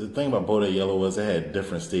 See, the thing about Bodak Yellow was it had a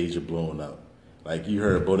different stage of blowing up. Like you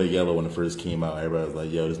heard Bodak Yellow when it first came out, everybody was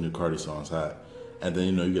like, "Yo, this new Cardi song's hot." And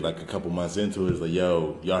then you get like a couple months into it, it's like,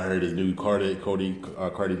 "Yo, y'all heard this new Cardi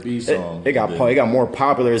B song?" It got more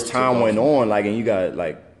popular as time went on. Like, and you got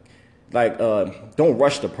don't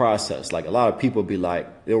rush the process. Like a lot of people be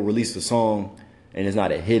like, they'll release a song and it's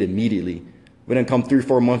not a hit immediately. But then come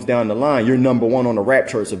 3-4 months down the line, you're #1 on the rap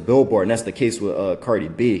charts of Billboard, and that's the case with Cardi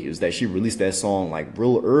B. Is that she released that song like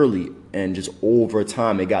real early, and just over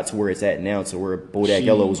time it got to where it's at now, to where Bodak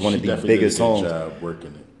Yellow was one of the biggest songs. Job working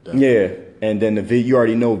it. Definitely. Yeah, and then you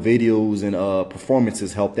already know videos and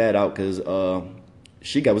performances helped that out because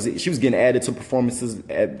she was getting added to performances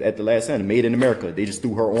at the last end. Made in America, they just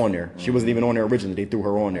threw her on there. She wasn't even on there originally. They threw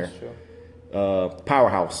her on there.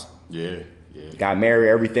 Powerhouse. Yeah. Got married,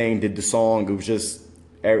 everything, did the song. It was just,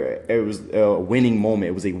 it was a winning moment.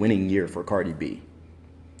 It was a winning year for Cardi B.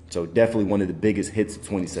 So definitely one of the biggest hits of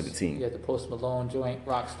 2017. You had the Post Malone joint,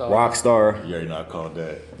 Rockstar. Rockstar. You already know I called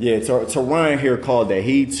that. Yeah, Ryan here called that.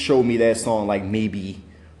 He showed me that song like maybe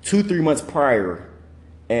 2-3 months prior.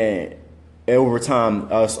 And over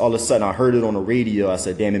time, all of a sudden, I heard it on the radio. I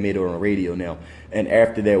said, damn, it made it on the radio now. And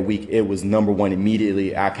after that week, it was #1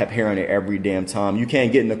 immediately. I kept hearing it every damn time. You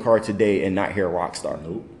can't get in the car today and not hear Rockstar.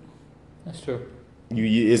 Nope. That's true.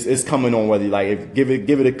 It's coming on whether give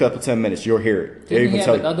it a couple 10 minutes, you'll hear it. Didn't he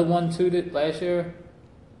have another one too last year?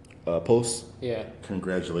 Post. Yeah.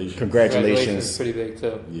 Congratulations. Congratulations. Pretty big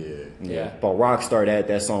too. Yeah. But Rockstar,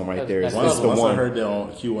 that song right there is That's the Once one. I heard that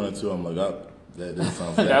on Q1 and 2, I'm like, oh, that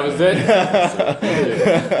sounds like That was it.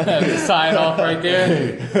 Sign off right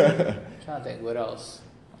there. Trying to think what else.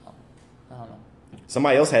 I don't know.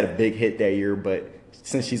 Somebody else had a big hit that year, but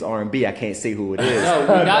since she's R&B, I can't say who it is. No,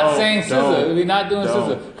 we're not saying don't, SZA. We're not doing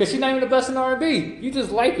don't. SZA because she's not even the best in R&B. You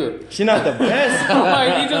just like her. She's not the best.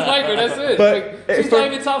 Like, you just like her. That's it. But Like, she's not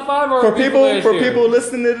even top 5 R&B for last year. people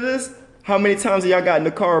listening to this, how many times have y'all got in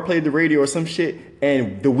the car or played the radio or some shit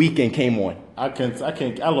and The Weeknd came on? I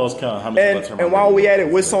lost count of how many times I turned my And while radio we on. at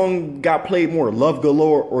it, what song got played more, Love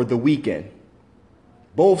Galore or The Weeknd?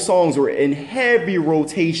 Both songs were in heavy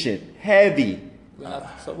rotation. Heavy.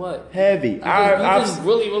 So what? Heavy. You just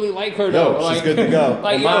really, really like her though. No, like, she's good to go.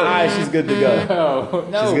 Like, In my eyes, she's good to go.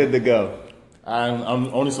 No. She's good to go. I'm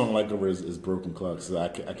only song I like her is Broken Clocks. So I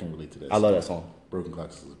can relate to that. I love that song. Broken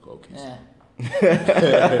Clocks is okay. Yeah.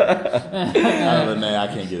 Other than that,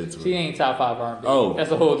 I can't get into She it. ain't top 5 R&B. Oh.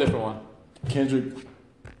 That's a whole different one. Kendrick.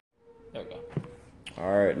 There we go.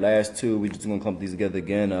 All right, last two. We just gonna clump these together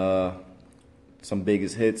again. Some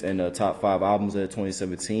biggest hits and top 5 albums of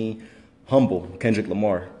 2017. Humble, Kendrick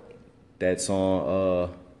Lamar. That song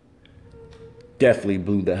definitely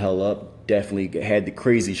blew the hell up. definitely had the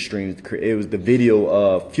crazy streams. It was the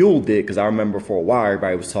video fueled it, because I remember for a while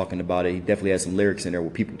everybody was talking about it. He definitely had some lyrics in there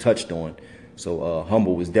where people touched on. So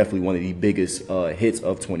Humble was definitely one of the biggest hits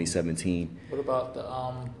of 2017. What about the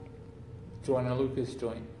Joyner Lucas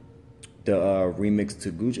joint? The remix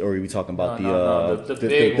to Gucci, or are we talking about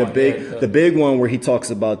the big one where he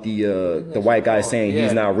talks about the white guy saying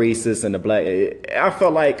he's not racist and the black? I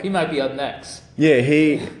felt like he might be up next. Yeah,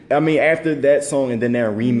 I mean, after that song and then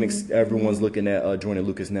that remix, everyone's looking at Joyner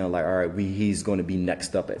Lucas now like, all right, he's going to be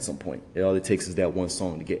next up at some point. All it takes is that one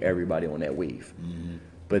song to get everybody on that wave. Mm-hmm.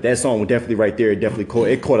 But that song was definitely right there.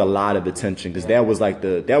 It caught a lot of attention, because that was like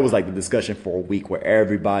the discussion for a week, where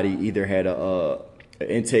everybody either had an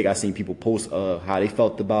intake. I seen people post how they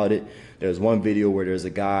felt about it. There's one video where there's a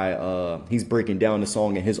guy, he's breaking down the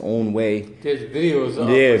song in his own way. There's videos of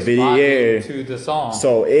to the song.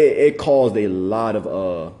 So it caused a lot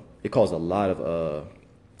of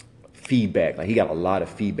feedback. Like, he got a lot of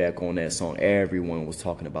feedback on that song. Everyone was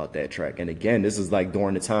talking about that track. And again, this is like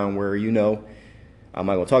during the time where, I'm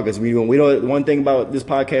not gonna talk, because we don't. One thing about this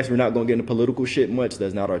podcast, we're not gonna get into political shit much.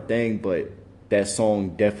 That's not our thing. But that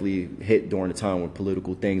song definitely hit during the time with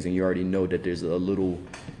political things, and you already know that there's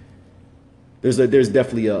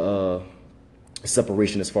definitely a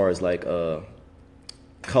separation as far as like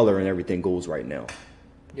color and everything goes right now.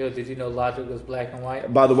 Yo, did you know Logic was black and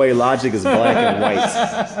white? By the way, Logic is black and white.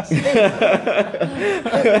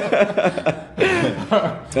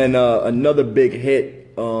 And another big hit.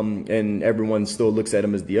 And everyone still looks at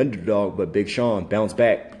him as the underdog, but Big Sean bounced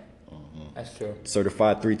back. That's true.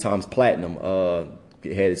 Certified 3 times platinum. Had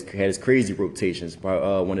his crazy rotations.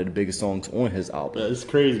 One of the biggest songs on his album. Yeah, it's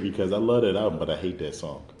crazy because I love that album, but I hate that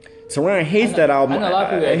song. Teron hates that album. I know a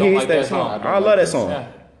lot of people that don't like that song. I love that song. Yeah.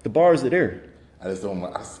 The bars are there. I just don't.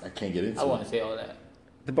 I can't get into it. I want to say all that.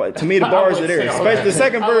 To me, the bars are there. Especially the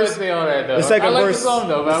second verse. The second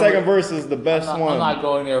verse is the best one. I'm not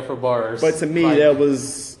going there for bars. But to me, that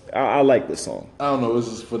was. I like the song. I don't know. It was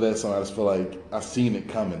just for that song. I just feel like I seen it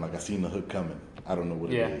coming. Like I seen the hook coming. I don't know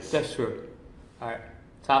what it is. Yeah, that's true. All right,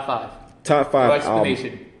 top 5. Top 5. No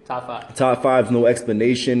explanation. Top 5. Top 5, no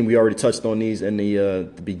explanation. We already touched on these in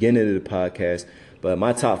the beginning of the podcast. But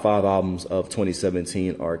my top 5 albums of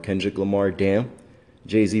 2017 are Kendrick Lamar, Damn,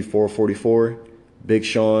 Jay-Z, 444, Big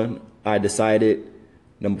Sean, I Decided.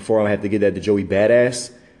 Number 4, I'm gonna have to give that to Joey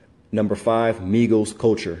Badass. Number 5, Migos,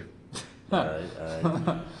 Culture. All right.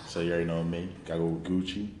 So you already know me. Gotta go with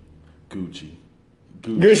Gucci.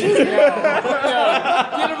 Yo, get him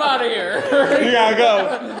out of here. You gotta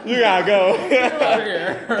go. Get him out of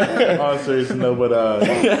here. All serious, no,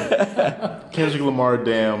 but Kendrick Lamar,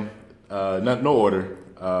 Damn. No order.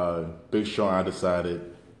 Big Sean, I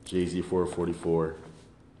Decided. Jay-Z, 444.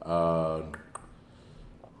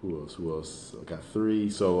 Who else? I got 3,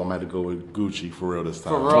 so I'm gonna have to go with Gucci for real this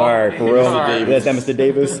time. For real. That's that Mr.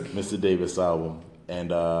 Davis. Mr. Davis album.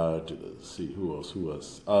 And let's see, who else?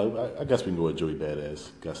 I guess we can go with Joey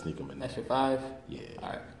Badass. Got to sneak him in there. That's your 5? Yeah. All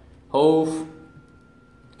right. Hove,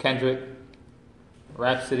 Kendrick,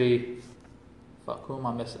 Rhapsody. Fuck, who am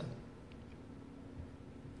I missing?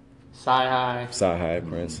 Sci-Hi,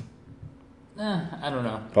 Prince. I don't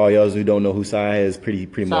know. For all y'all who don't know who Sci-Hi is, pretty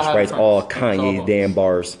much writes all Kanye's damn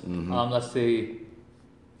bars. Mm-hmm. Let's see.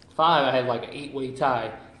 5, I had like an 8-way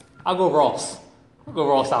tie. I'll go Ross.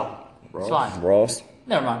 album. It's fine. Ross.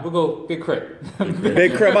 Never mind. We'll go Big Crit.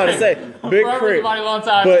 Big Crit. About to say Big Crit. Everybody long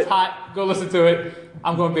time. It's hot. Go listen to it.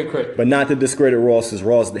 I'm going Big Crit. But not to discredit Ross, because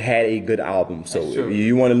Ross had a good album. So if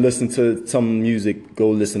you want to listen to some music, go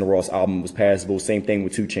listen to Ross' album. It was passable. Same thing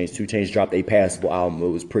with 2 Chainz. 2 Chainz dropped a passable album. It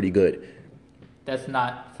was pretty good. That's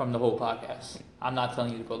not from the whole podcast. I'm not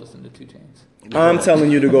telling you to go listen to 2 Chainz. I'm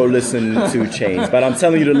telling you to go listen to 2 Chainz, but I'm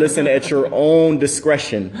telling you to listen at your own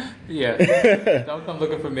discretion. Yeah. Don't come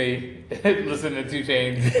looking for me. Listen to 2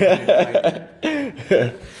 Chainz.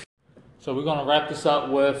 So we're going to wrap this up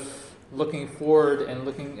with looking forward and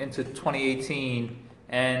looking into 2018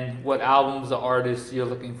 and what albums or artists you're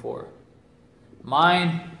looking for.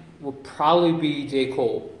 Mine will probably be J.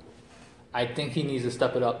 Cole. I think he needs to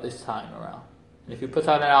step it up this time around. If he puts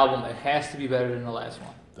out an album, it has to be better than the last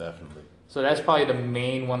one. Definitely. So that's probably the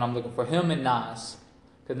main one I'm looking for. Him and Nas.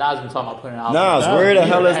 Because Nas been talking about putting an album. Nas, where the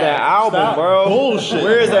hell is that album, bro? Bullshit.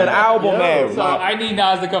 Where is that album at? So I need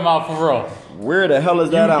Nas to come out for real. Where the hell is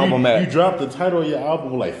that album at? You dropped the title of your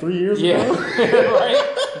album like 3 years ago? Yeah, right?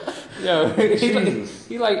 Yo,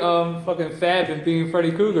 he like fucking Fab and being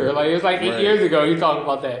Freddy Krueger. Like, it was like 8 years ago he talked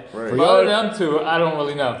about that. Right. For other them two, I don't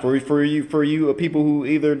really know. For you people who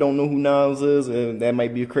either don't know who Nas is, that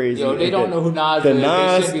might be crazy. Yo, they don't know who Nas is.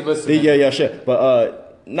 They should be listening. Yeah, shit.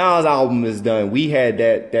 But Nas album is done. We had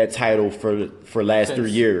that title for last Since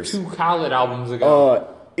 3 years. 2 Khaled albums ago.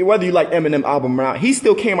 Whether you like Eminem album or not, he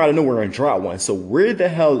still came out of nowhere and dropped one. So where the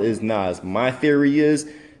hell is Nas? My theory is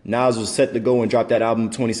Nas was set to go and drop that album in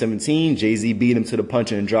 2017. Jay-Z beat him to the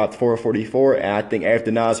punch and dropped 444. And I think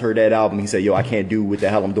after Nas heard that album, he said, yo, I can't do what the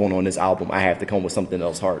hell I'm doing on this album. I have to come with something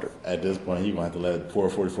else harder. At this point, he's going to have to let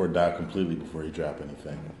 444 die completely before he drop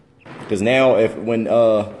anything. Because now when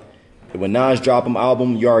Nas drop an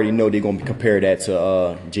album, you already know they're going to compare that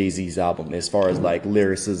to Jay-Z's album as far as like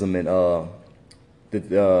lyricism and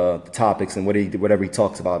the topics and whatever he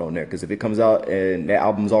talks about on there. Because if it comes out and that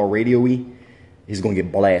album's all radio-y, he's going to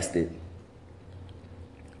get blasted.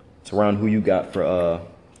 So, Ron, who you got for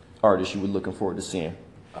artists you were looking forward to seeing?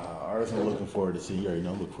 Artists I'm looking forward to seeing, you already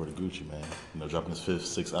know, look forward to Gucci, man. You know, dropping his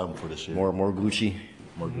 5th, 6th album for this year. More Gucci.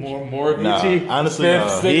 More Gucci. More Gucci. Nah, honestly,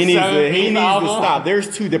 He needs to stop.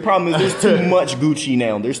 The problem is there's too much Gucci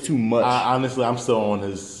now. There's too much. Honestly, I'm still on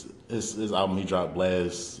his album he dropped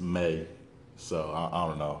last May. So, I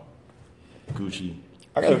don't know. Gucci.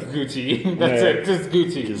 Gucci. That's it. Just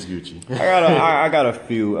Gucci. Just Gucci. I got a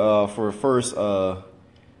few. For first, I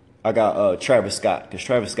got Travis Scott, because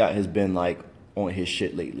Travis Scott has been like on his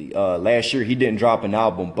shit lately. Last year he didn't drop an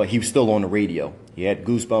album, but he was still on the radio. He had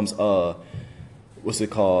Goosebumps. What's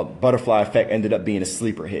it called? Butterfly Effect ended up being a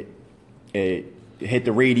sleeper hit. It hit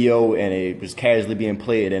the radio and it was casually being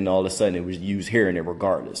played, and all of a sudden it was used hearing it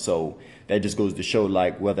regardless. So that just goes to show,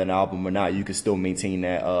 like, whether an album or not, you can still maintain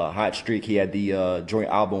that hot streak. He had the joint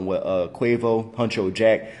album with Quavo, Huncho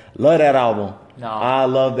Jack. Love that album. No. I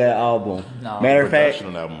love that album. No. Matter of The fact, production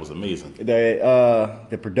on the album was amazing.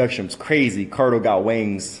 the production was crazy. Cardo got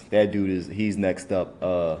wings. That dude he's next up.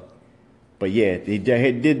 But yeah, he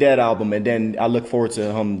did that album, and then I look forward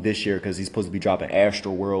to him this year because he's supposed to be dropping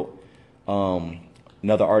Astroworld.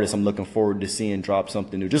 Another artist I'm looking forward to seeing drop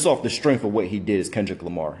something new, just off the strength of what he did, is Kendrick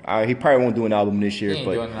Lamar. He probably won't do an album this year, He ain't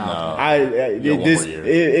but doing an album.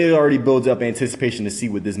 it already builds up anticipation to see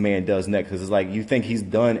what this man does next. Because it's like you think he's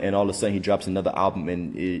done, and all of a sudden he drops another album,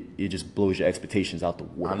 and it just blows your expectations out the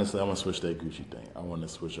water. Honestly, I want to switch that Gucci thing. I want to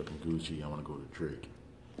switch up from Gucci. I want to go to Drake.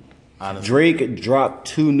 Honestly, Drake dropped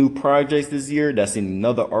 2 new projects this year. That's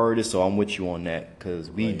another artist, so I'm with you on that because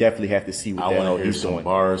we definitely have to see what I the hell want to hear he's some doing.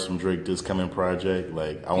 bars from Drake this coming project.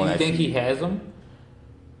 Like, I Do want you to think he has them?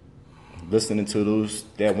 Listening to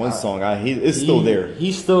that one song, it's still there. He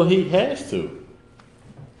has to.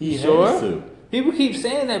 He Sure? has to. People keep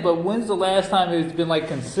saying that, but when's the last time it's been like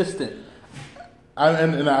consistent?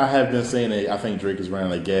 And I have been saying that I think Drake is running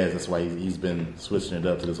like gas. That's why he's been switching it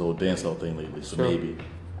up to this whole dancehall thing lately. So Sure.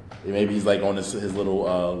 maybe he's like on his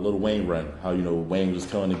little Wayne run. How, you know, Wayne was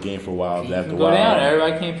killing the game for a while. You After can a go while, down.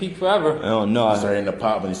 Everybody can't peak forever. I don't know. he started hitting the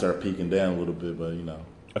pop and he started peaking down a little bit. But you know,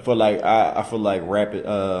 I feel like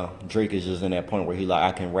Drake is just in that point where he like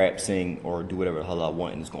I can rap, sing, or do whatever the hell I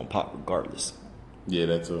want, and it's gonna pop regardless. yeah,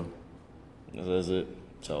 that too. That's it.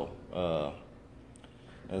 So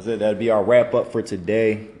that's it. That'd be our wrap up for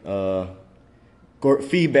today.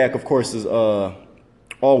 Feedback, of course, is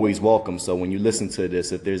always welcome. So when you listen to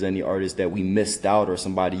this, if there's any artists that we missed out or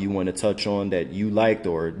somebody you want to touch on that you liked,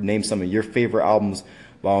 or name some of your favorite albums,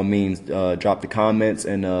 by all means, drop the comments.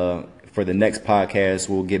 And for the next podcast,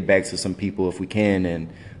 we'll get back to some people if we can and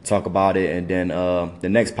talk about it. And then the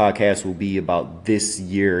next podcast will be about this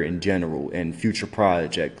year in general and future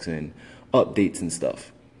projects and updates and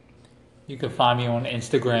stuff. You can find me on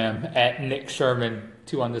Instagram at Nick Sherman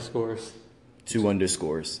 2_.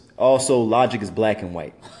 2_. Also, Logic is black and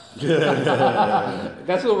white.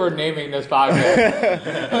 That's what we're naming this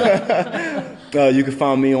podcast. You can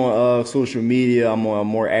find me on social media. I'm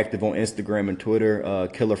more active on Instagram and Twitter.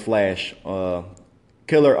 Killer Flash,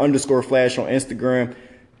 Killer_Flash on Instagram,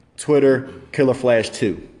 Twitter, Killer Flash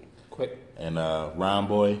 2. Quick. And Ron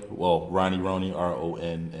Boy, well, Ronnie Roney,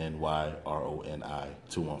 RONNYRONI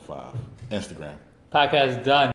 215, Instagram. Podcast done.